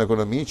pompohen para në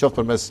ekonomi, qoftë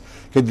përmes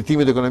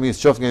kreditimit të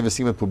ekonomisë, qoftë nga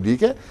investimet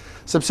publike,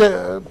 sepse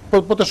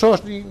po të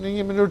shohësh në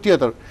një mënyrë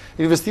tjetër,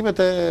 investimet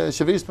e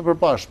qeverisë të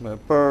përparshme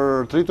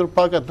për të rritur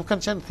pagat nuk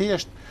kanë qenë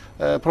thjesht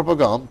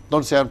propagandë,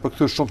 ndonë se janë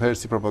përkthyer shumë herë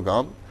si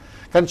propagandë,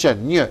 kanë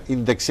qenë një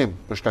indeksim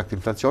për shkak të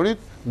inflacionit,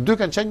 dy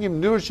kanë qenë një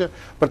mënyrë që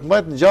për të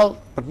mbajtur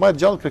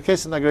gjallë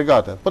kërkesën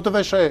agregate. Po të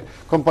vesh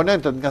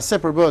komponentët nga se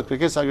përbëhet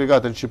kërkesa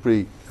agregate në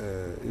Shqipëri,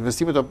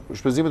 investimet,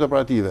 shpenzimet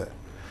operative,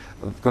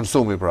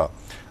 konsumi pra,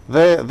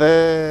 dhe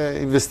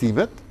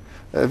investimet,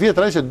 vjet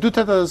re që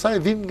 2/3 e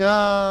saj vijnë nga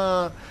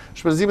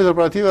shpenzimet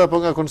operative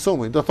apo nga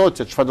konsumi. Do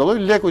thotë që çfarëdo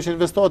lloj leku që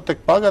investohet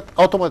tek pagat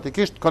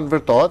automatikisht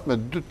konvertohet me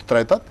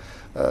 2/3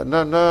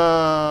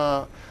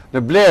 në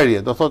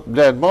blerje, do thotë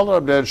blerjen mallra,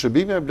 blerjen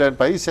shërbime, blerjen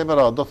pajisje me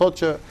radhë. Do thotë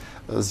që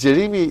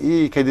zgjerimi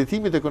i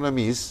kreditimit të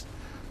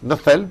ekonomisë në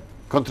thelb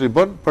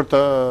kontribon për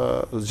të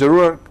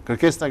zgjeruar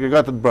kërkesën e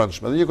agregatet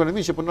brendshme. Dhe një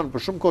ekonomi që punon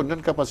për shumë kohë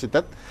nën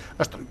kapacitet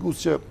është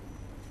tregues që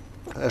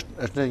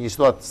është në një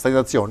situatë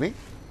stagnacioni,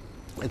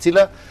 e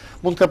cila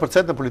mund të ka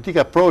përcet në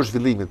politika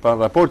pro-zhvillimit, pra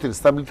në raportin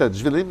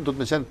stabilitet-zhvillim do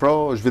të me qenë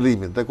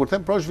pro-zhvillimit. Dhe kur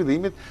them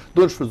pro-zhvillimit,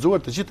 duhen shfrytzuar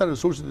të gjitha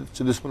resurset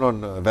që disponon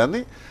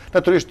vendi.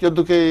 Natyrisht, jo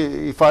duke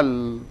i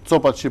falë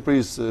copat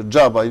Shqipërisë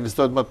xhaba,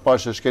 investohet më të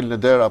pashë shkelin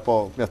e derë, apo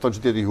mjafton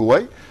që tjetë i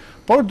huaj,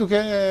 por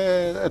duke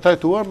e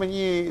trajtuar me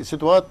një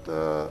situatë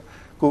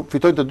ku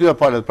fitojnë të dyja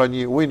palët, pra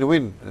një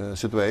win-win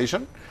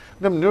situation,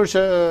 në mënyrë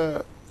që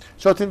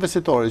qoftë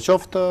investitori,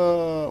 qoftë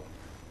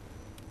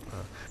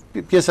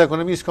pjesa e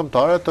ekonomisë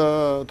kombëtare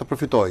të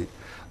përfitojë.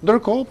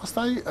 Ndërkohë,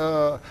 pastaj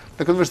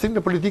në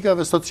këndvështrimin e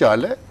politikave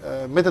sociale,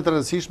 me të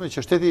rëndësishme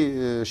që shteti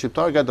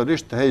shqiptar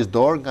gradualisht të heqë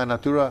dorë nga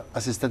natyra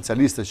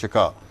asistencialiste që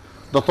ka.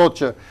 Do thotë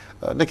që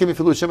ne kemi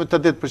filluar që me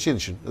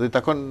 80% dhe i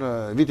takon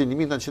vitin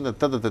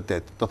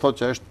 1988. Do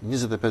thotë që është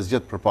 25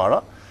 vjet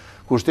përpara,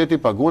 kur shteti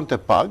paguante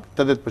pagë,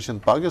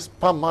 80% pagës,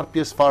 pa marrë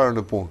pjesë fare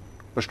në punë.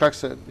 Për shkak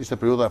se ishte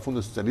periudha e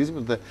fundit të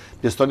socializmit dhe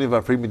pjesëtoni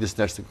varfërimi i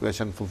disneshtë, ku ka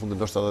qenë në fund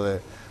ndoshta edhe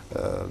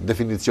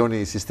definicioni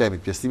i sistemit,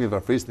 pjesëtimi i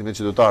varfërisë në nivel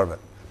qytetarëve.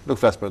 Nuk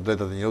flas për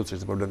drejtat e njerëzit, që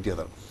është problem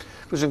tjetër.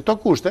 Kështu që në këto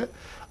kushte,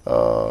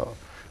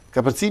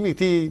 kapërcimi i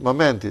këtij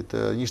momenti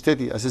të një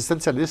shteti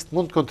asistencialist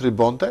mund të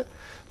kontribonte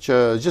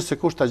që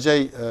gjithsekush ta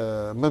gjej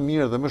më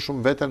mirë dhe më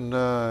shumë veten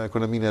në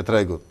ekonominë e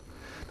tregut.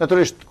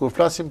 Natyrisht, kur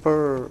flasim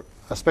për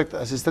aspekt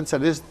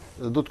asistencialist,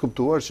 duhet të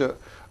kuptuar që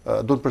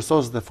duhet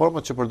përsosur dhe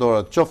format që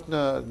përdoret qoftë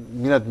në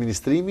mirë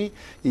administrimi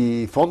i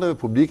fondeve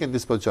publike në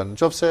dispozicion.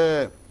 Nëse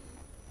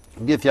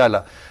bie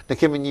fjala, ne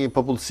kemi një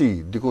popullsi,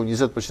 diku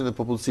 20% e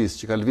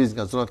popullsisë që ka lëvizur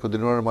nga zonat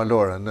koordinore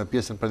malore në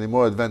pjesën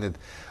perëndimore të vendit,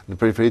 në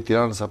periferitë të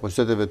Tiranës apo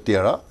qyteteve të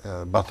tjera,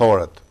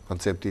 bathoret,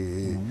 koncepti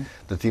i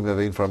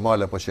ndërtimeve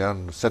informale apo që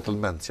janë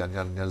settlements,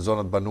 janë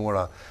zonat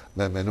banuara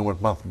me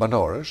numër të madh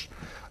banorësh.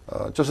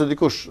 Qëse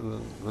dikush,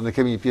 ne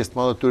kemi një pjesë të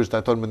madhe të tyre që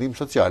trajton mendim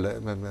sociale,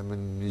 me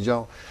një gjë,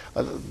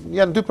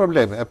 janë dy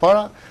probleme. E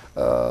para,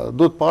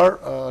 duhet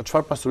parë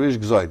çfarë pasurish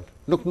gëzojnë.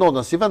 Nuk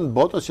ndodhen si vend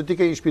botës që ti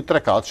ke një shtëpi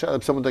 3 katëshe, edhe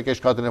pse mund të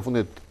kesh katën e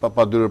fundit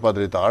pa dyrë pa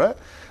dritare,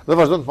 dhe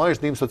vazhdon të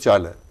marrësh ndihmë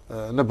sociale.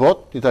 Në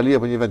botë, në Itali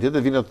apo një vend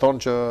tjetër vinë të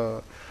thonë që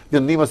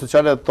vjen ndihma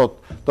sociale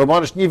thotë, do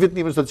marrësh një vit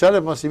ndihmë sociale,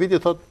 pas një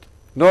viti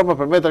thotë norma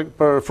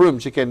për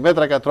frymë që kanë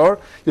metra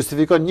katror,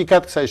 justifikon një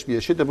kat kësaj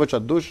shtëpie. Shit e bëj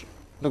çat dush,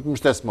 nuk më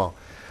shtes më.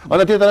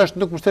 Ana tjetër është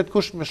nuk mbështet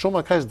kush me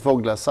shumë kaq të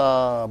vogla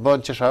sa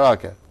bën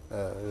qesharake.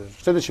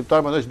 Shteti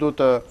shqiptar mendoj që duhet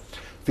të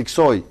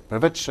fiksoj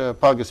përveç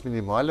pagës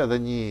minimale dhe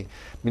një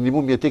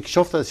minimum jetik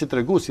qoftë si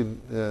treguesin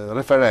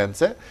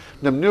reference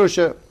në mënyrë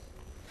që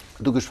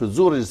duke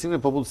shfrytzuar regjistrimin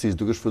e popullsisë,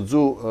 duke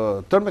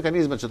shfrytzuar tërë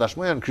mekanizmat që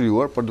tashmë janë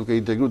krijuar për duke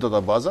integruar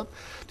databazat,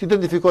 të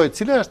identifikojë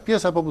cila është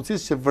pjesa e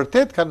popullsisë që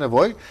vërtet ka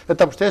nevojë dhe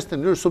ta mbështesë në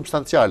mënyrë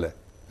substanciale.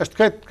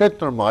 Është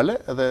krejt normale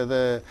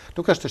dhe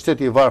nuk është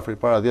shteti i varfër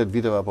para 10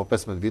 viteve apo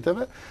 15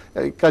 viteve,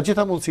 ka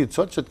gjitha mundësitë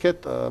sot që të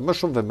ketë më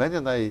shumë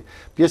vëmendje ndaj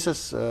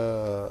pjesës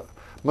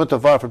më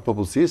të varfër të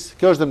popullsisë.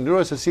 Kjo është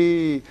mënyra se si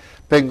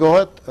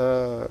pengohet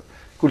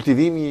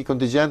kultivimi i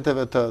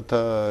kontingjenteve të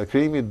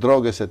krijimit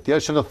drogës e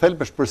tjerë, që në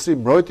thelb është përsëri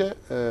mbrojtje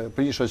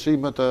për një shoqëri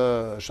më të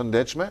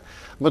shëndetshme,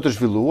 më të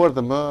zhvilluar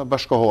dhe më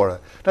bashkëkohore.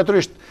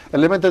 Natyrisht,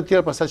 elementet të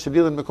tjera pastaj që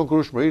lidhen me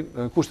konkurrueshmërinë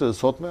në kushtet e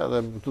sotme, dhe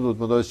këtu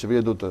duhet mendoj se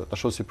qeveria duhet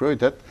ta shohë si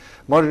prioritet,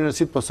 marrjen e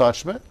rëndësitë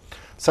posaçme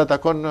sa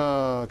takon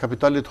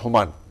kapitalit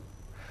human.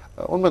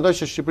 Unë mendoj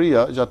që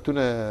Shqipëria gjatë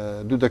këtyre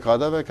 2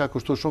 dekadave ka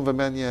kushtuar shumë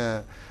vëmendje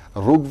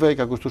rrugëve,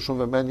 ka kushtuar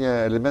shumë vëmendje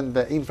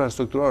elementeve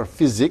infrastrukturore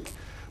fizik,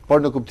 por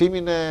në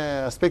kuptimin e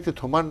aspektit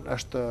human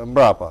është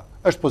mbrapa.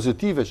 Është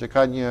pozitive që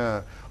ka një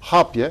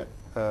hapje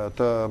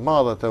të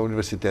madhe të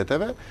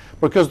universiteteve,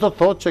 por kjo s'do të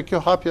thotë që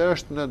kjo hapje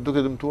është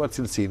duke dëmtuar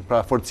cilësinë.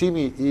 Pra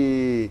forcimi i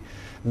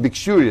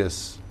mbikëqyrjes,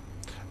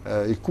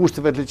 i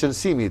kushteve të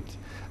licencimit,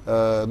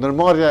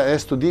 ndërmarrja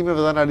e studimeve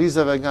dhe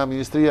analizave nga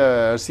Ministria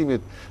e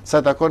Arsimit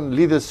sa takon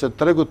lidhjes së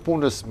tregut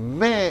punës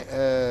me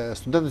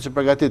studentët që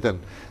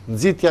përgatiten,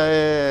 nxitja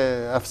e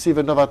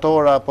aftësive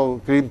novatore apo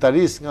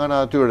krijimtarisë nga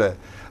ana e tyre,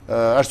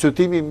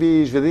 arsyetimi mbi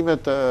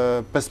zhvillimet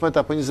 15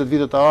 apo 20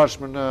 vite të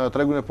ardhshme në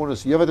tregun e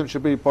punës, jo vetëm në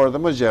Shqipëri, por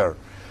edhe më gjerë,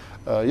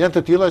 janë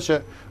të tilla që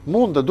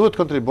mund dhe duhet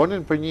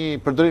kontribuonin për një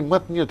përdorim më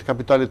të mirë të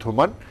kapitalit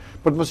human,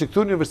 për të mos i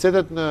kthyer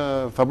universitetet në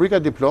fabrika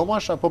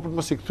diplomash apo për të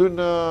mos i kthyer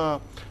në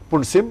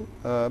punësim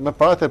me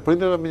paratë e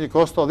prindërve me një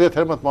kosto 10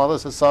 herë më të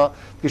madhe se sa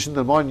kishin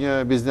ndërmarrë një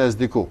biznes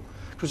diku.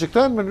 Kështu që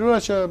këto janë mënyra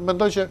që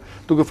mendoj që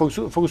duke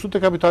fokusuar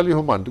te kapitali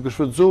human, duke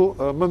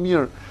shfrytzuar më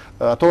mirë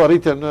ato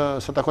arritje në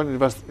sa takon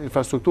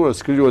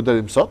infrastrukturës krijuar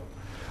deri më sot,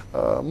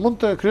 mund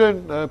të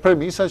krijojnë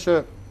premisa që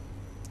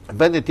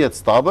vendi të jetë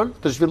stabil,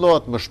 të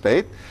zhvillohet më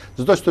shpejt,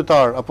 çdo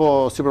qytetar apo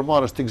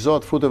sipërmarrës të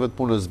gëzohet fruteve të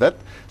punës vet,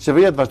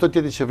 qeveria të vazhdoj të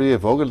jetë një qeveri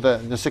e vogël dhe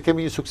nëse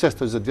kemi një sukses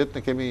të 20 vjet,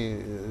 ne kemi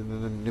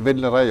në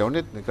nivelin e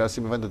rajonit, në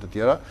krahasim me vendet e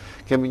tjera,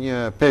 kemi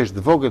një peshë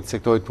të vogël të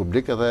sektorit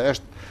publik dhe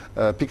është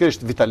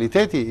pikërisht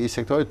vitaliteti i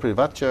sektorit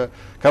privat që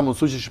ka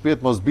mundësi që Shqipëria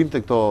të mos binte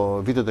këto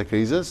vitet e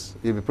krizës,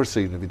 jemi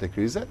përsëri në vite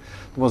krize,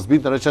 të mos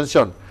binte në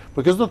recesion.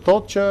 Por kjo do të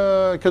thotë që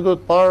kjo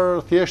duhet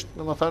parë thjesht,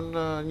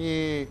 domethënë, një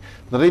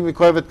ndërrim i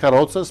kohëve të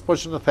karrocës, por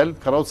që në thelb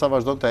karroca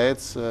vazhdon të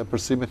ecë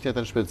përsëri me të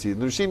njëjtën shpejtësi.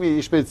 Ndryshimi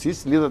i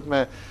shpejtësisë lidhet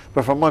me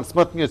performancë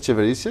më të mirë të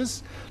qeverisjes,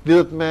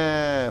 lidhet me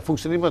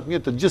funksionim më të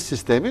mirë të gjithë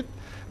sistemit,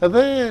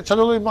 edhe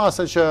çdo lloj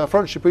mase që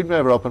afron Shqipërinë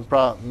me Evropën,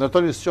 pra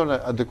ndërton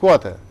institucione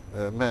adekuate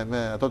me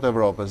ato të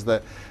Evropës dhe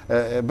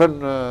e bën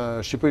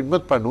Shqipërinë më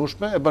të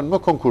pranueshme, e bën më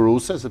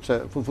konkurruese, sepse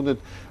fundit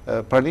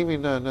pranimi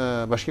në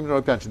Bashkimin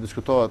Evropian që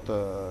diskutohet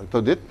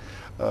këto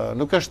ditë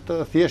nuk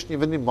është thjesht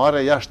një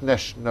vendimmarrje jashtë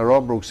nesh në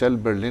Rom,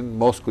 Bruksel, Berlin,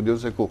 Moskë,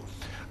 diun se ku.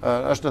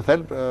 Është në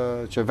thelb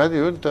që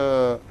vendi ynë të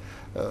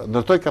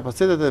ndërtoj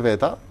kapacitetet e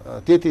veta,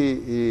 të jetë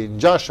i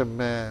ngjashëm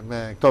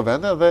me këto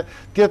vende dhe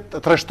të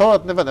jetë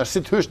trashëtohet në vend, është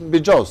si të hysh në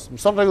bixhoz,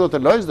 mëson rregullat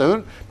e lojës dhe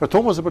hyn për të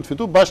humbur se për të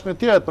fituar bashkë me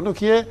të tjerët, por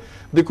nuk je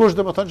dikush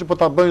domethënë që po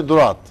ta bëjnë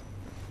dhuratë.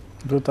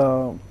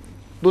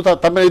 Duhet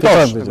ta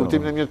meritosh në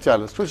kuptimin e mirë të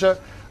fjalës. Kështu që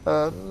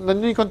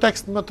në një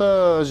kontekst më të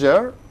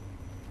gjerë,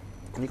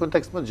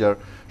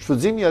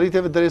 shfrytëzimi i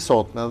arritjeve deri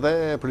sotme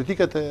dhe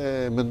politikat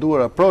e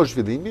menduara pro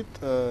zhvillimit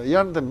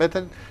janë dhe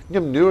mbeten një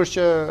mënyrë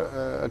që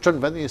çon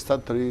vendin një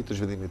stad të ri të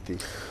zhvillimit të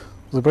tij.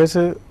 Zoti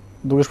Preci,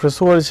 duke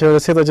shpresuar që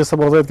reseta që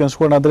sapo kanë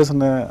shkuar në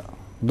adresën e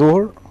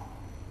duhur,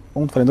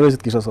 unë të falenderoj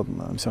që të kisha sot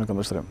në emisionin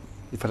Kendveshtrim.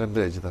 I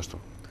falenderoj gjithashtu.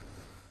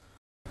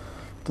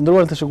 Të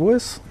nderuar të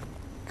shikues,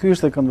 ky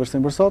ishte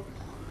Kendveshtrim për sot.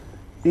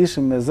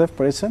 Ishim me ZEF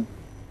Preçin,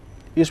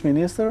 ish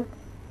ministër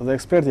dhe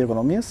ekspert i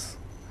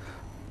ekonomisë.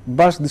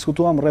 Bashkë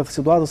diskutuam rreth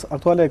situatës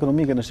aktuale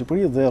ekonomike në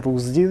Shqipëri dhe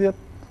rrugëzgjidhjet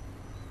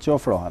që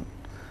ofrohen.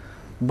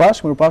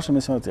 Bashkë mirupafshim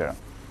në emisione të tjera.